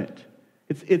judgment.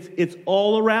 It's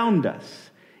all around us.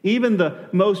 Even the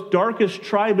most darkest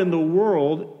tribe in the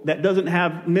world that doesn't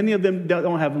have, many of them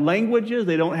don't have languages,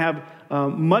 they don't have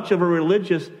much of a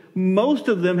religious, most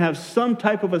of them have some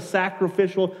type of a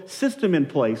sacrificial system in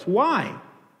place. Why?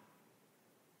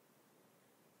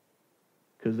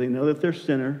 Because they know that they're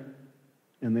sinner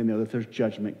and they know that there's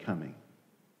judgment coming.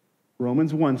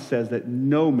 Romans 1 says that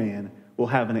no man will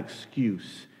have an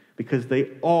excuse because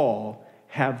they all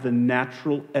have the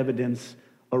natural evidence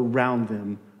around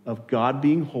them of God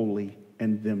being holy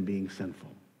and them being sinful.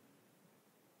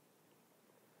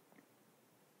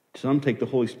 Some take the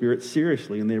Holy Spirit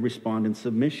seriously and they respond in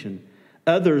submission.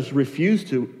 Others refuse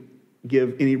to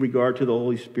give any regard to the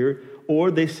Holy Spirit,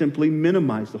 or they simply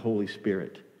minimize the Holy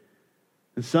Spirit.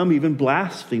 And some even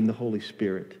blaspheme the Holy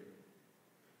Spirit.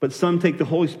 But some take the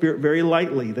Holy Spirit very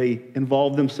lightly. They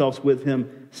involve themselves with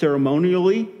him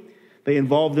ceremonially. They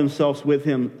involve themselves with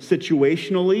him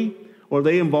situationally. Or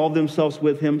they involve themselves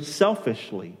with him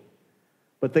selfishly.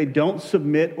 But they don't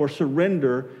submit or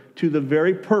surrender to the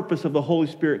very purpose of the Holy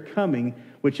Spirit coming,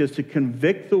 which is to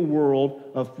convict the world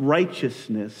of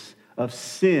righteousness, of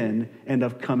sin, and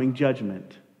of coming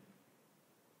judgment.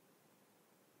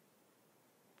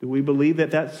 Do we believe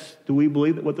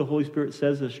that what the Holy Spirit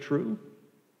says is true?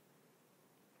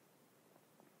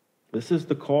 This is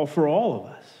the call for all of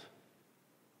us.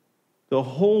 The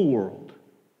whole world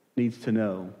needs to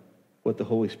know what the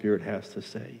Holy Spirit has to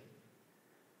say.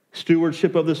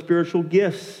 Stewardship of the spiritual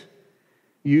gifts.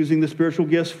 Using the spiritual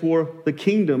gifts for the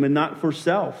kingdom and not for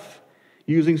self.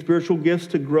 Using spiritual gifts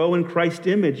to grow in Christ's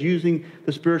image. Using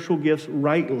the spiritual gifts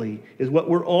rightly is what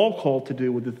we're all called to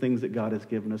do with the things that God has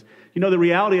given us. You know, the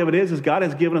reality of it is God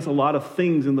has given us a lot of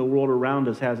things in the world around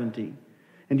us, hasn't he?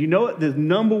 And you know the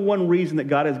number one reason that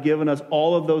God has given us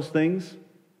all of those things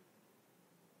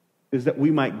is that we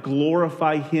might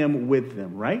glorify him with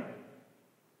them, right?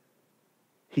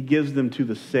 He gives them to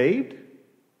the saved,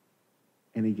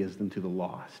 and he gives them to the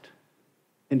lost.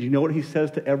 And do you know what he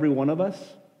says to every one of us?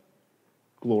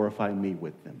 Glorify me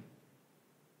with them.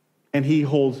 And he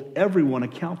holds everyone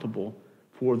accountable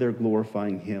for their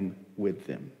glorifying him with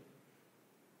them.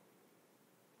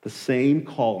 The same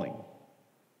calling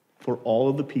for all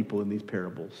of the people in these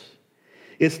parables.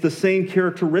 It's the same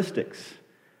characteristics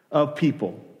of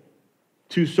people.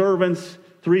 2 servants,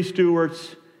 3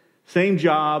 stewards, same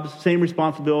jobs, same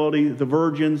responsibility, the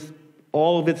virgins,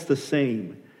 all of it's the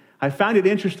same. I find this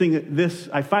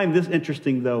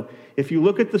interesting, though. If you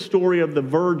look at the story of the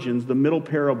virgins, the middle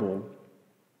parable,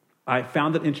 I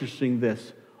found it interesting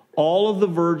this. All of the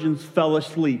virgins fell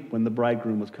asleep when the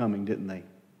bridegroom was coming, didn't they?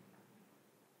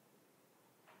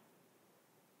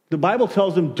 The Bible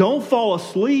tells them, don't fall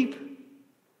asleep.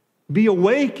 Be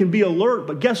awake and be alert.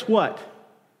 But guess what?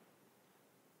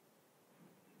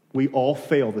 We all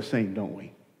fail the same, don't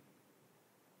we?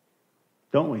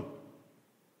 Don't we?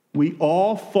 We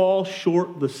all fall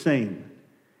short the same.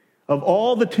 Of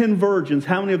all the 10 virgins,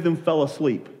 how many of them fell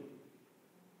asleep?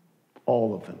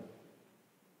 All of them.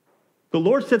 The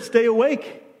Lord said, stay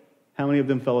awake. How many of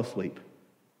them fell asleep?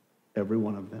 Every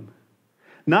one of them.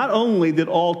 Not only did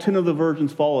all 10 of the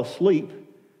virgins fall asleep,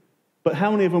 but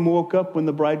how many of them woke up when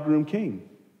the bridegroom came?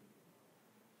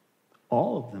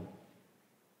 All of them.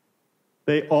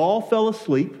 They all fell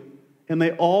asleep, and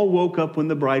they all woke up when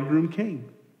the bridegroom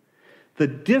came. The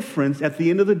difference at the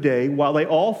end of the day, while they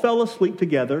all fell asleep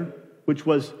together, which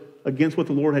was against what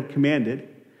the Lord had commanded,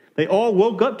 They all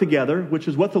woke up together, which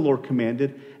is what the Lord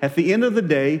commanded. At the end of the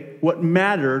day, what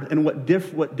mattered and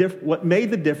what made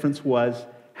the difference was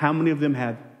how many of them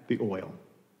had the oil.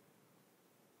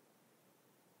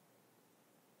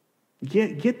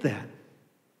 Get that.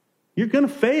 You're going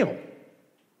to fail.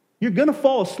 You're going to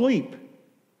fall asleep.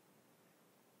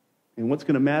 And what's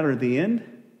going to matter at the end?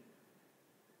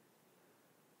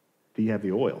 Do you have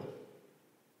the oil?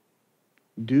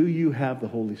 Do you have the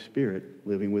Holy Spirit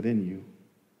living within you?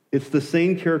 It's the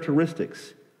same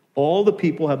characteristics. All the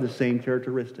people have the same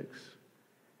characteristics.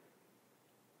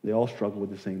 They all struggle with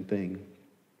the same thing.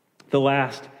 The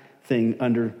last thing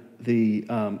under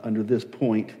this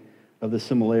point of the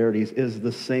similarities is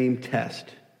the same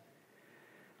test.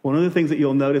 One of the things that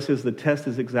you'll notice is the test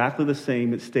is exactly the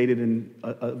same. It's stated in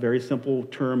a very simple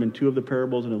term in two of the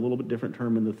parables and a little bit different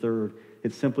term in the third.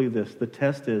 It's simply this. The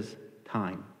test is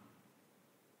time.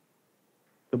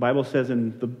 The Bible says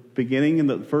in the beginning, in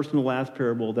the first and the last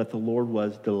parable, that the Lord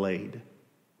was delayed.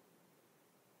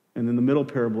 And in the middle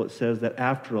parable, it says that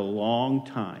after a long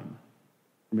time,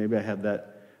 or maybe I have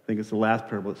that, I think it's the last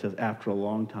parable, it says after a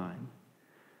long time.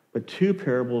 But two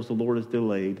parables, the Lord is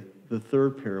delayed. The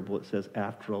third parable, it says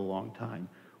after a long time.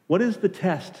 What is the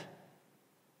test?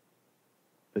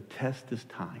 The test is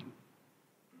time.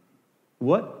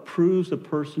 What proves a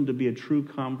person to be a true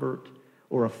convert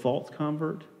or a false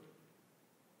convert?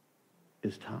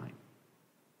 Is time.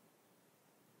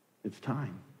 It's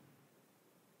time.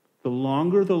 The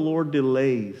longer the Lord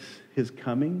delays his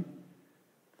coming,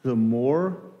 the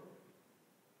more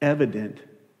evident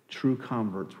true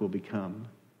converts will become,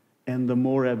 and the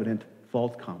more evident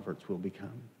false converts will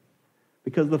become.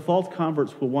 Because the false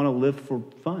converts will want to live for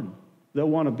fun. They'll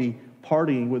want to be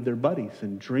partying with their buddies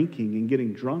and drinking and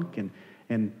getting drunk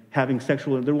and having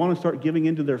sexual. They want to start giving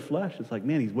into their flesh. It's like,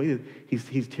 man,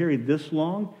 he's tarried this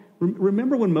long.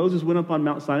 Remember when Moses went up on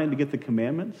Mount Sinai to get the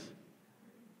commandments?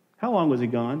 How long was he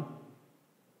gone?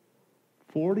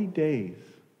 40 days.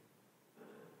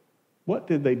 What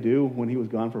did they do when he was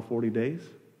gone for 40 days?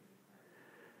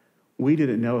 We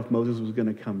didn't know if Moses was going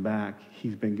to come back.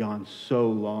 He's been gone so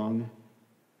long.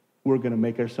 We're going to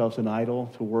make ourselves an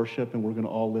idol to worship, and we're going to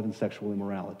all live in sexual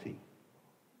immorality.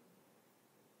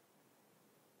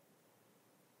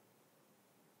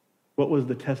 What was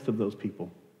the test of those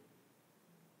people?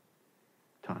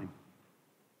 Time.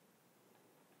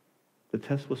 The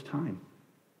test was time.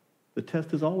 The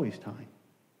test is always time.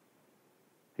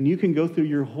 And you can go through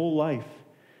your whole life.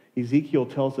 Ezekiel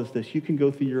tells us this. You can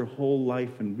go through your whole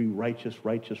life and be righteous,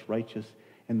 righteous, righteous.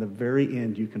 And the very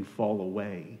end, you can fall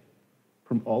away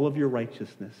from all of your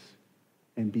righteousness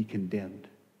and be condemned.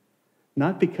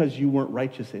 Not because you weren't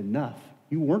righteous enough.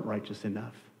 You weren't righteous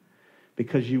enough.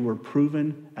 Because you were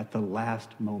proven at the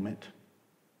last moment.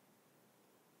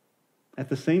 At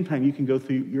the same time, you can go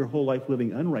through your whole life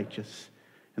living unrighteous.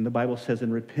 And the Bible says,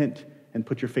 and repent and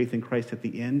put your faith in Christ at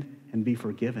the end and be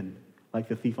forgiven, like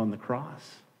the thief on the cross.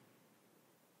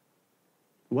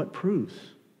 What proves?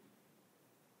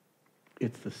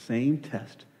 It's the same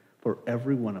test for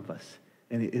every one of us,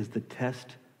 and it is the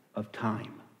test of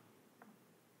time.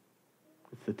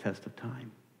 It's the test of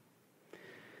time.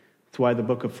 That's why the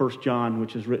book of 1 John,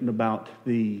 which is written about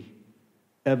the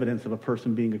evidence of a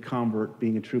person being a convert,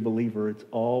 being a true believer,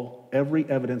 every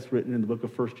evidence written in the book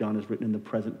of 1 John is written in the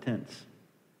present tense.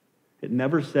 It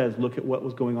never says, look at what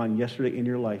was going on yesterday in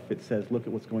your life. It says, look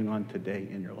at what's going on today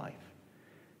in your life.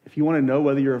 If you want to know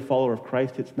whether you're a follower of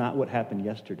Christ, it's not what happened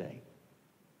yesterday.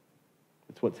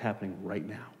 It's what's happening right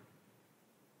now.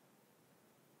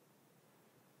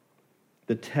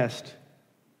 The test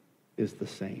is the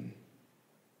same.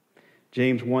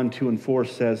 James 1, 2, and 4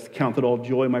 says, count it all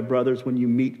joy, my brothers, when you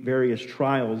meet various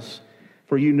trials,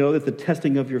 for you know that the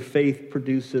testing of your faith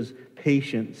produces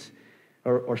patience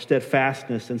or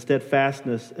steadfastness, and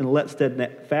steadfastness, and let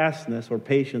steadfastness or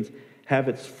patience have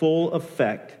its full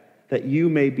effect, that you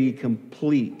may be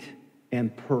complete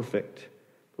and perfect,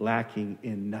 lacking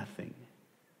in nothing.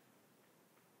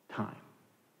 Time.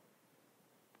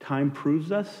 Time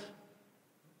proves us,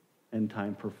 and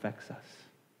time perfects us.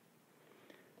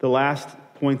 The last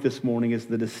point this morning is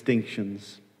the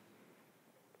distinctions.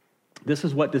 This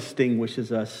is what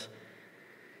distinguishes us.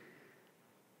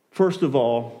 First of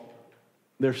all,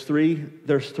 there's three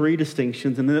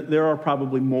distinctions, and there are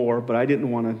probably more, but I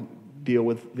didn't want to deal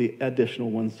with the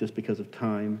additional ones just because of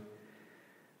time.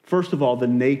 First of all, the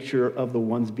nature of the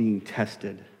ones being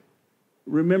tested.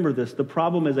 Remember this, the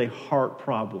problem is a heart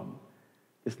problem.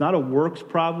 It's not a works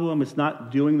problem. It's not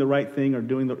doing the right thing or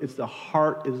it's the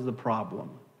heart is the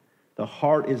problem. The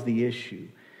heart is the issue.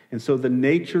 And so the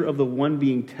nature of the one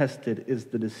being tested is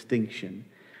the distinction.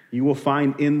 You will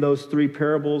find in those three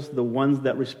parables, the ones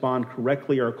that respond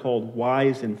correctly are called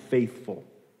wise and faithful.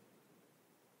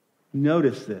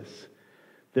 Notice this.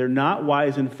 They're not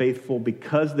wise and faithful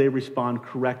because they respond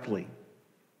correctly.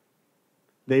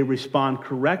 They respond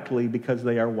correctly because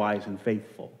they are wise and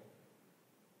faithful.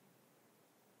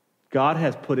 God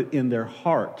has put it in their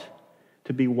heart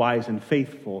to be wise and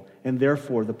faithful, and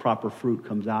therefore the proper fruit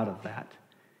comes out of that.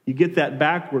 You get that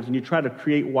backwards and you try to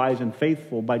create wise and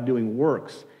faithful by doing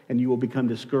works, and you will become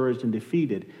discouraged and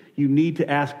defeated. You need to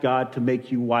ask God to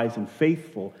make you wise and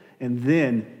faithful, and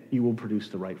then you will produce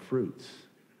the right fruits.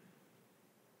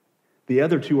 The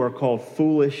other two are called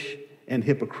foolish and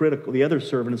hypocritical. The other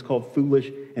servant is called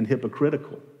foolish and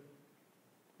hypocritical.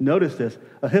 Notice this.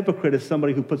 A hypocrite is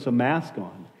somebody who puts a mask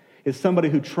on. It's somebody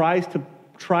who tries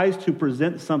to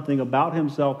present something about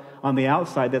himself on the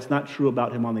outside that's not true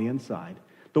about him on the inside.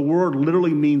 The word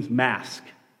literally means mask.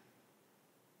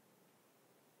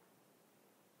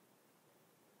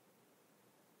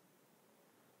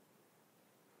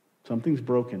 Something's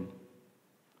broken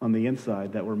on the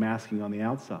inside that we're masking on the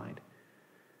outside.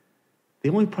 The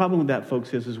only problem with that,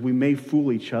 folks, is we may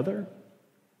fool each other,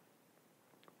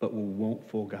 but we won't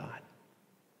fool God.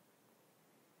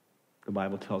 The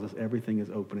Bible tells us everything is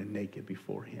open and naked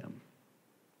before Him,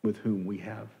 with whom we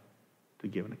have to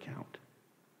give an account.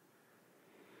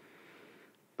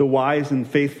 The wise and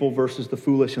faithful versus the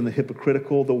foolish and the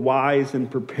hypocritical. The wise and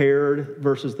prepared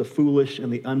versus the foolish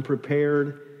and the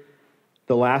unprepared.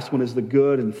 The last one is the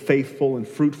good and faithful and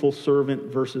fruitful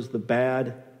servant versus the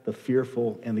bad, the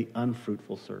fearful, and the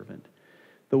unfruitful servant.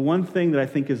 The one thing that I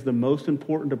think is the most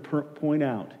important to point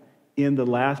out in the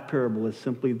last parable is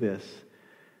simply this.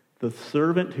 The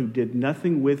servant who did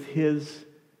nothing with his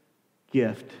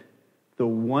gift, the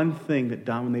one thing that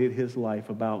dominated his life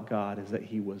about God is that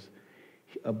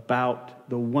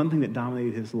the one thing that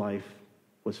dominated his life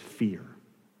was fear.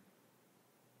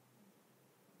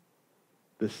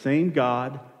 The same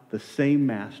God, the same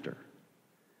master.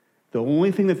 The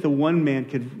only thing that the one man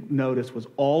could notice was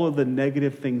all of the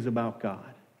negative things about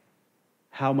God.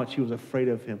 How much he was afraid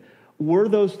of him. Were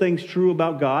those things true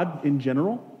about God in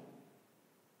general?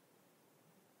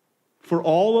 For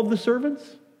all of the servants?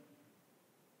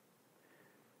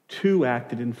 Two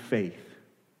acted in faith.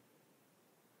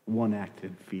 One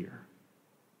acted in fear.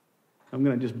 I'm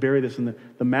going to just bury this in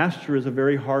the master is a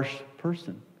very harsh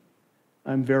person.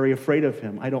 I'm very afraid of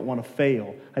him. I don't want to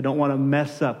fail. I don't want to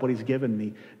mess up what he's given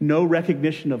me. No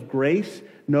recognition of grace,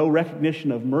 no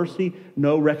recognition of mercy,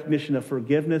 no recognition of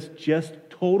forgiveness, just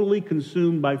totally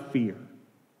consumed by fear.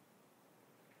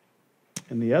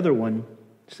 And the other one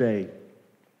say,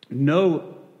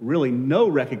 no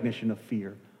recognition of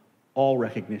fear, all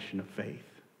recognition of faith.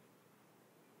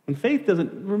 And faith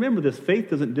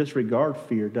doesn't disregard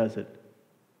fear, does it?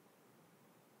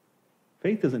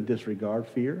 Faith doesn't disregard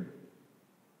fear.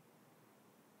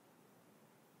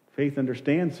 Faith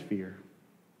understands fear.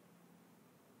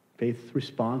 Faith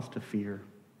responds to fear.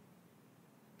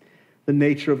 The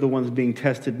nature of the ones being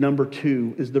tested. Number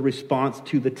 2 is the response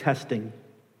to the testing.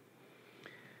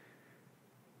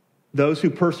 Those who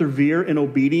persevere in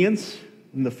obedience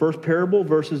in the first parable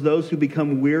versus those who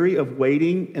become weary of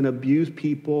waiting and abuse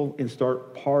people and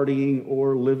start partying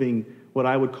or living what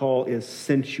I would call is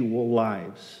sensual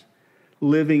lives.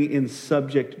 Living in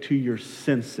subject to your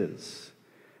senses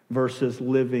versus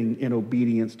living in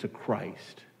obedience to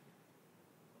Christ.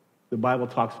 The Bible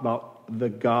talks about the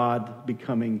God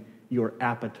becoming your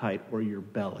appetite or your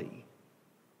belly.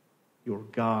 Your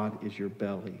God is your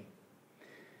belly.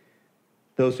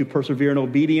 Those who persevere in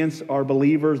obedience are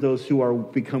believers. Those who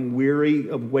become weary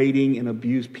of waiting and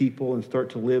abuse people and start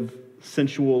to live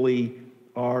sensually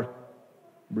are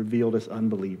revealed as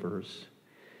unbelievers.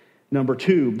 Number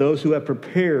 2, those who have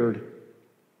prepared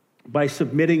by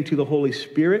submitting to the Holy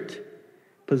Spirit,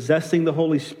 possessing the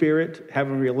Holy Spirit,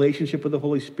 having a relationship with the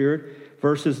Holy Spirit,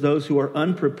 versus those who are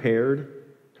unprepared,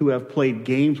 who have played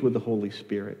games with the Holy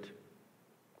Spirit.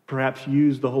 Perhaps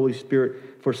used the Holy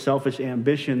Spirit for selfish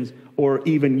ambitions, or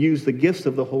even use the gifts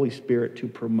of the Holy Spirit to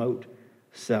promote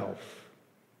self.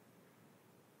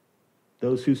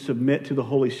 Those who submit to the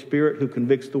Holy Spirit, who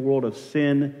convicts the world of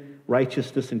sin,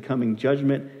 righteousness, and coming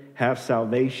judgment, have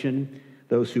salvation.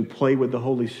 Those who play with the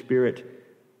Holy Spirit,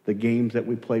 the games that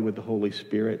we play with the Holy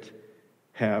Spirit,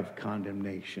 have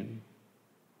condemnation.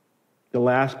 The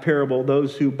last parable,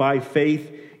 those who by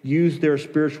faith use their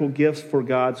spiritual gifts for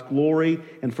God's glory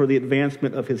and for the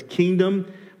advancement of His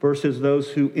kingdom, versus those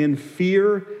who in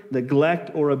fear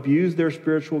neglect or abuse their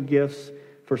spiritual gifts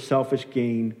for selfish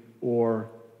gain or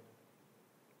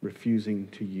refusing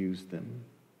to use them.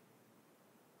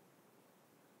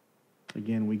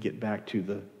 Again, we get back to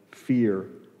the fear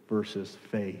versus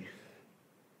faith.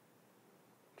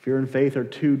 Fear and faith are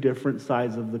two different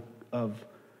sides of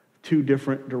two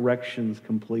different directions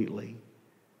completely.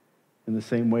 In the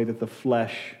same way that the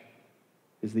flesh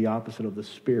is the opposite of the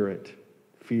spirit,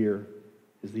 fear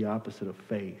is the opposite of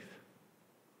faith.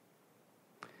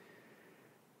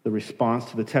 The response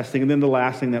to the testing. And then the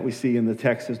last thing that we see in the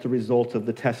text is the result of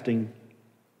the testing.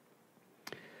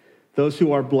 Those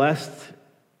who are blessed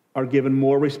are given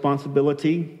more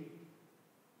responsibility,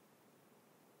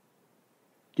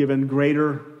 given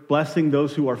greater blessing.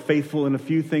 Those who are faithful in a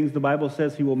few things, the Bible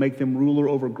says he will make them ruler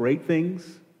over great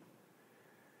things.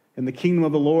 In the kingdom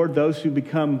of the Lord, those who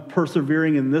become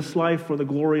persevering in this life for the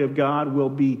glory of God will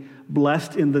be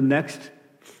blessed in the next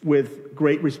with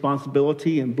great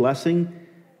responsibility and blessing.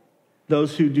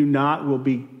 Those who do not will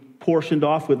be portioned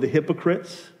off with the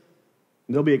hypocrites.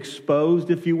 They'll be exposed,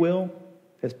 if you will,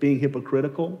 as being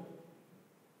hypocritical.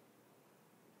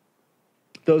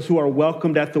 Those who are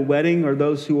welcomed at the wedding are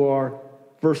those who are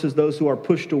versus those who are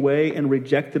pushed away and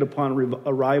rejected upon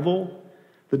arrival.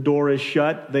 The door is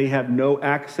shut. They have no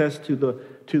access to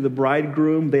the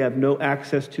bridegroom. They have no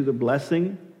access to the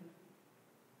blessing.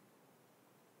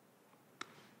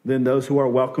 Then those who are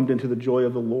welcomed into the joy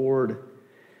of the Lord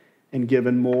and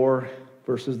given more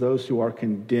versus those who are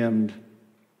condemned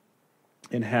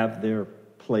and have their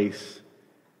place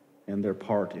and their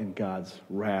part in God's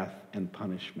wrath and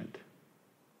punishment.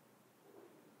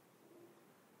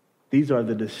 These are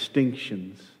the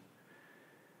distinctions.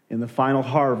 In the final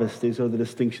harvest, these are the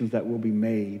distinctions that will be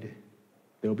made.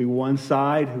 There will be one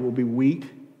side who will be wheat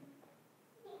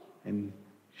and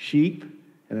sheep,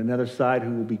 and another side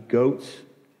who will be goats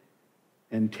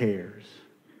and tares.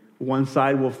 One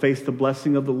side will face the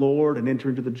blessing of the Lord and enter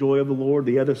into the joy of the Lord.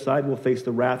 The other side will face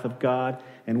the wrath of God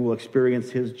and will experience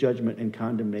his judgment and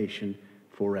condemnation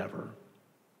forever.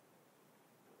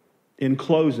 In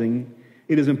closing,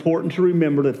 it is important to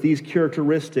remember that these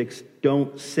characteristics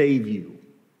don't save you.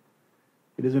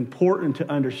 It is important to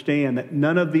understand that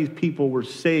none of these people were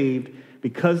saved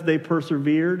because they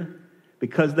persevered,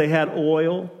 because they had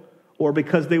oil, or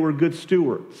because they were good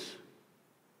stewards.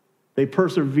 They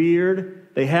persevered,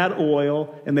 they had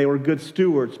oil, and they were good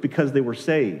stewards because they were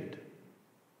saved.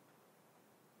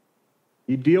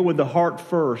 You deal with the heart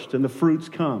first, and the fruits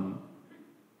come.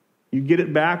 You get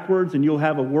it backwards, and you'll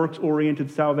have a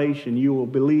works-oriented salvation. You will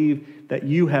believe that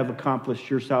you have accomplished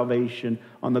your salvation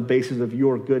on the basis of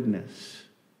your goodness.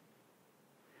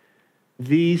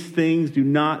 These things do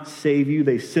not save you.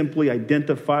 They simply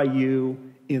identify you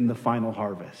in the final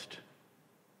harvest.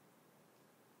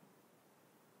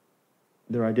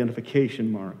 They're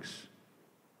identification marks,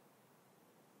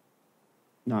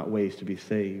 not ways to be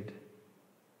saved.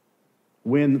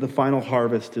 When the final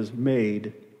harvest is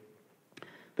made,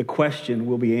 the question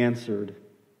will be answered,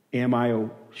 am I a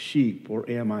sheep or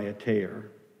am I a tare?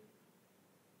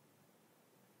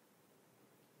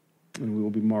 And we will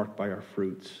be marked by our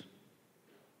fruits.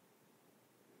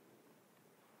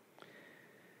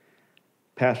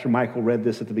 Pastor Michael read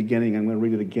this at the beginning. I'm going to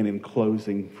read it again in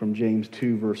closing from James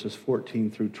 2, verses 14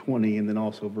 through 20, and then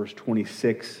also verse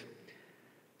 26.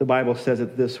 The Bible says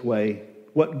it this way: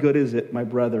 what good is it, my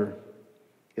brother,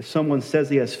 if someone says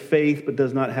he has faith but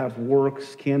does not have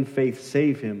works? Can faith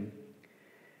save him?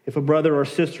 If a brother or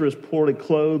sister is poorly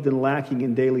clothed and lacking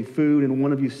in daily food, and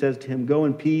one of you says to him, go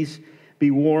in peace, be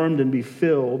warmed and be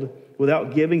filled,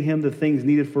 without giving him the things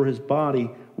needed for his body,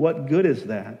 what good is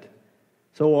that?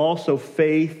 So also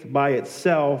faith by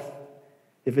itself,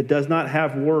 if it does not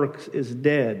have works, is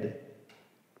dead.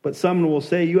 But someone will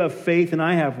say, you have faith and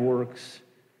I have works.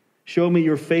 Show me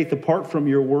your faith apart from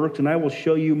your works, and I will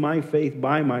show you my faith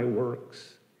by my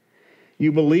works.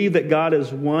 You believe that God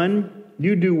is one,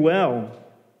 you do well.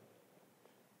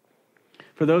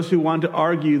 For those who want to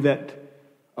argue that,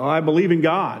 I believe in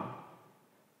God,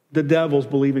 the devils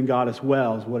believe in God as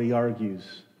well, is what he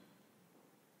argues.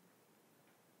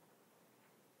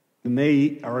 And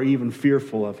they are even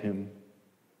fearful of him.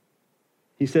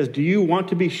 He says, do you want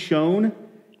to be shown,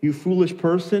 you foolish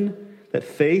person, that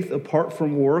faith apart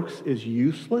from works is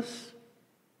useless?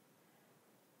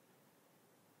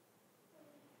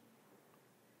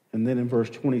 And then in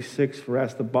verse 26, for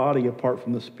as the body apart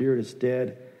from the spirit is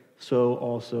dead, so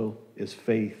also is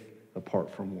faith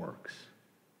apart from works.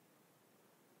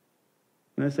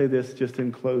 And I say this just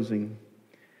in closing.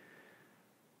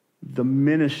 The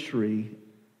ministry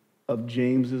of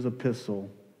James's epistle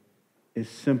is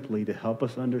simply to help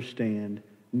us understand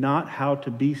not how to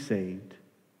be saved,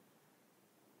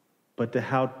 but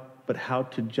how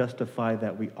to justify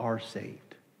that we are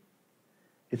saved.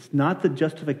 It's not the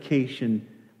justification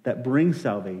that brings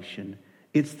salvation.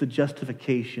 It's the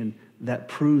justification that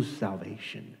proves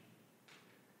salvation.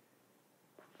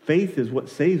 Faith is what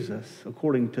saves us,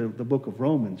 according to the book of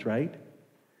Romans, right?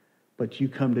 But you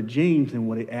come to James, and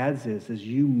what it adds is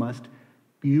you must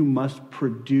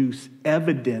produce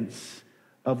evidence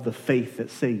of the faith that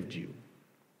saved you.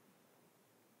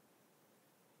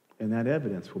 And that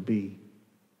evidence will be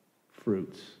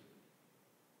fruits.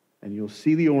 And you'll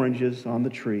see the oranges on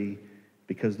the tree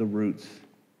because the roots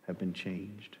have been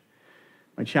changed.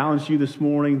 My challenge to you this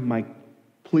morning, my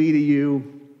plea to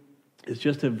you, is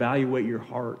just to evaluate your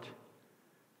heart.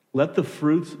 Let the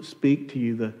fruits speak to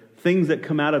you. The things that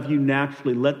come out of you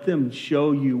naturally, let them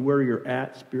show you where you're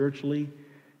at spiritually.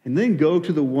 And then go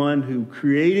to the one who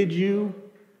created you,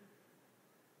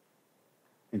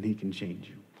 and he can change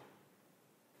you.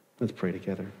 Let's pray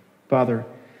together. Father,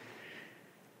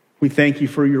 we thank you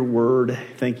for your word.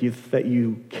 Thank you that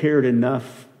you cared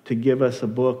enough to give us a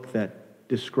book that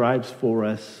describes for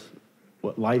us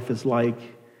what life is like,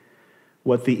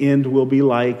 what the end will be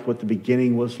like, what the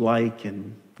beginning was like,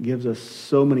 and gives us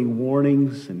so many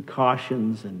warnings and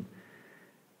cautions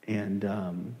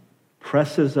and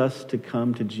presses us to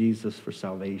come to Jesus for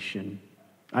salvation.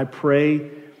 I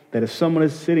pray that if someone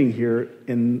is sitting here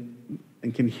and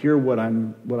can hear what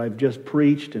I've just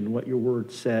preached and what your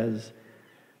word says,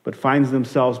 but finds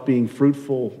themselves being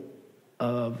fruitful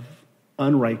of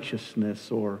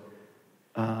unrighteousness or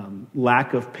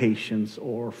lack of patience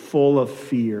or full of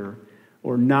fear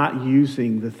or not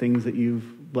using the things that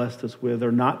you've blessed us with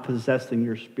or not possessing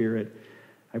your spirit,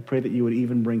 I pray that you would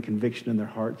even bring conviction in their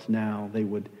hearts now. They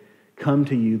would come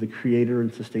to you, the creator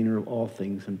and sustainer of all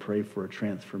things, and pray for a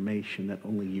transformation that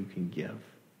only you can give.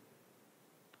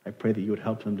 I pray that you would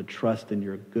help them to trust in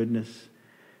your goodness,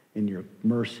 in your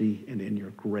mercy, and in your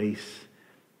grace.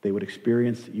 They would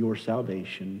experience your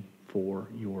salvation for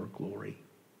your glory.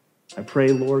 I pray,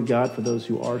 Lord God, for those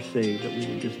who are saved, that we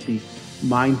would just be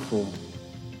mindful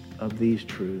of these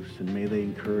truths, and may they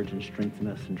encourage and strengthen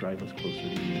us and drive us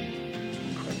closer to you.